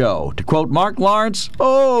arguments with Joe. To quote Mark Lawrence,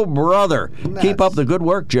 oh, brother. Keep up the good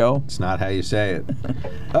work, Joe. It's not how you say it.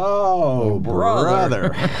 Oh,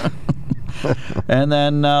 brother. And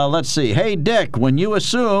then, let's see. Hey, Dick, when you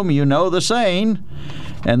assume you know the saying.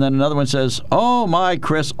 And then another one says, oh, my,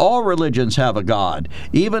 Chris, all religions have a God.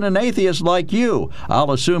 Even an atheist like you.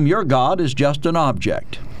 I'll assume your God is just an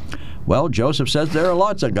object. Well, Joseph says there are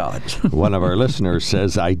lots of gods. One of our listeners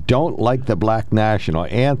says, I don't like the Black National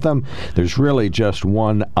Anthem. There's really just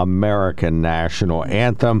one American national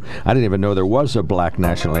anthem. I didn't even know there was a Black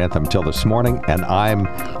National Anthem until this morning, and I'm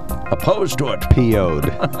opposed to it.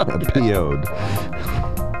 PO'd. PO'd.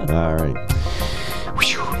 All right.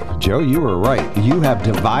 Joe, you were right. You have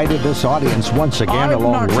divided this audience once again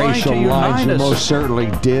along racial lines. You most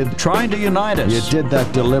certainly did. Trying to unite us. You did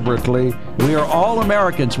that deliberately. We are all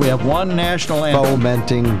Americans. We have one national anthem.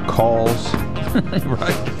 Fomenting calls.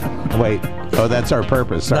 Right. Wait. Oh, that's our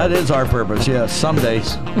purpose. Sorry. That is our purpose, yes. Some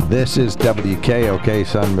days. This is WKOK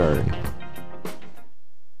Sunbury.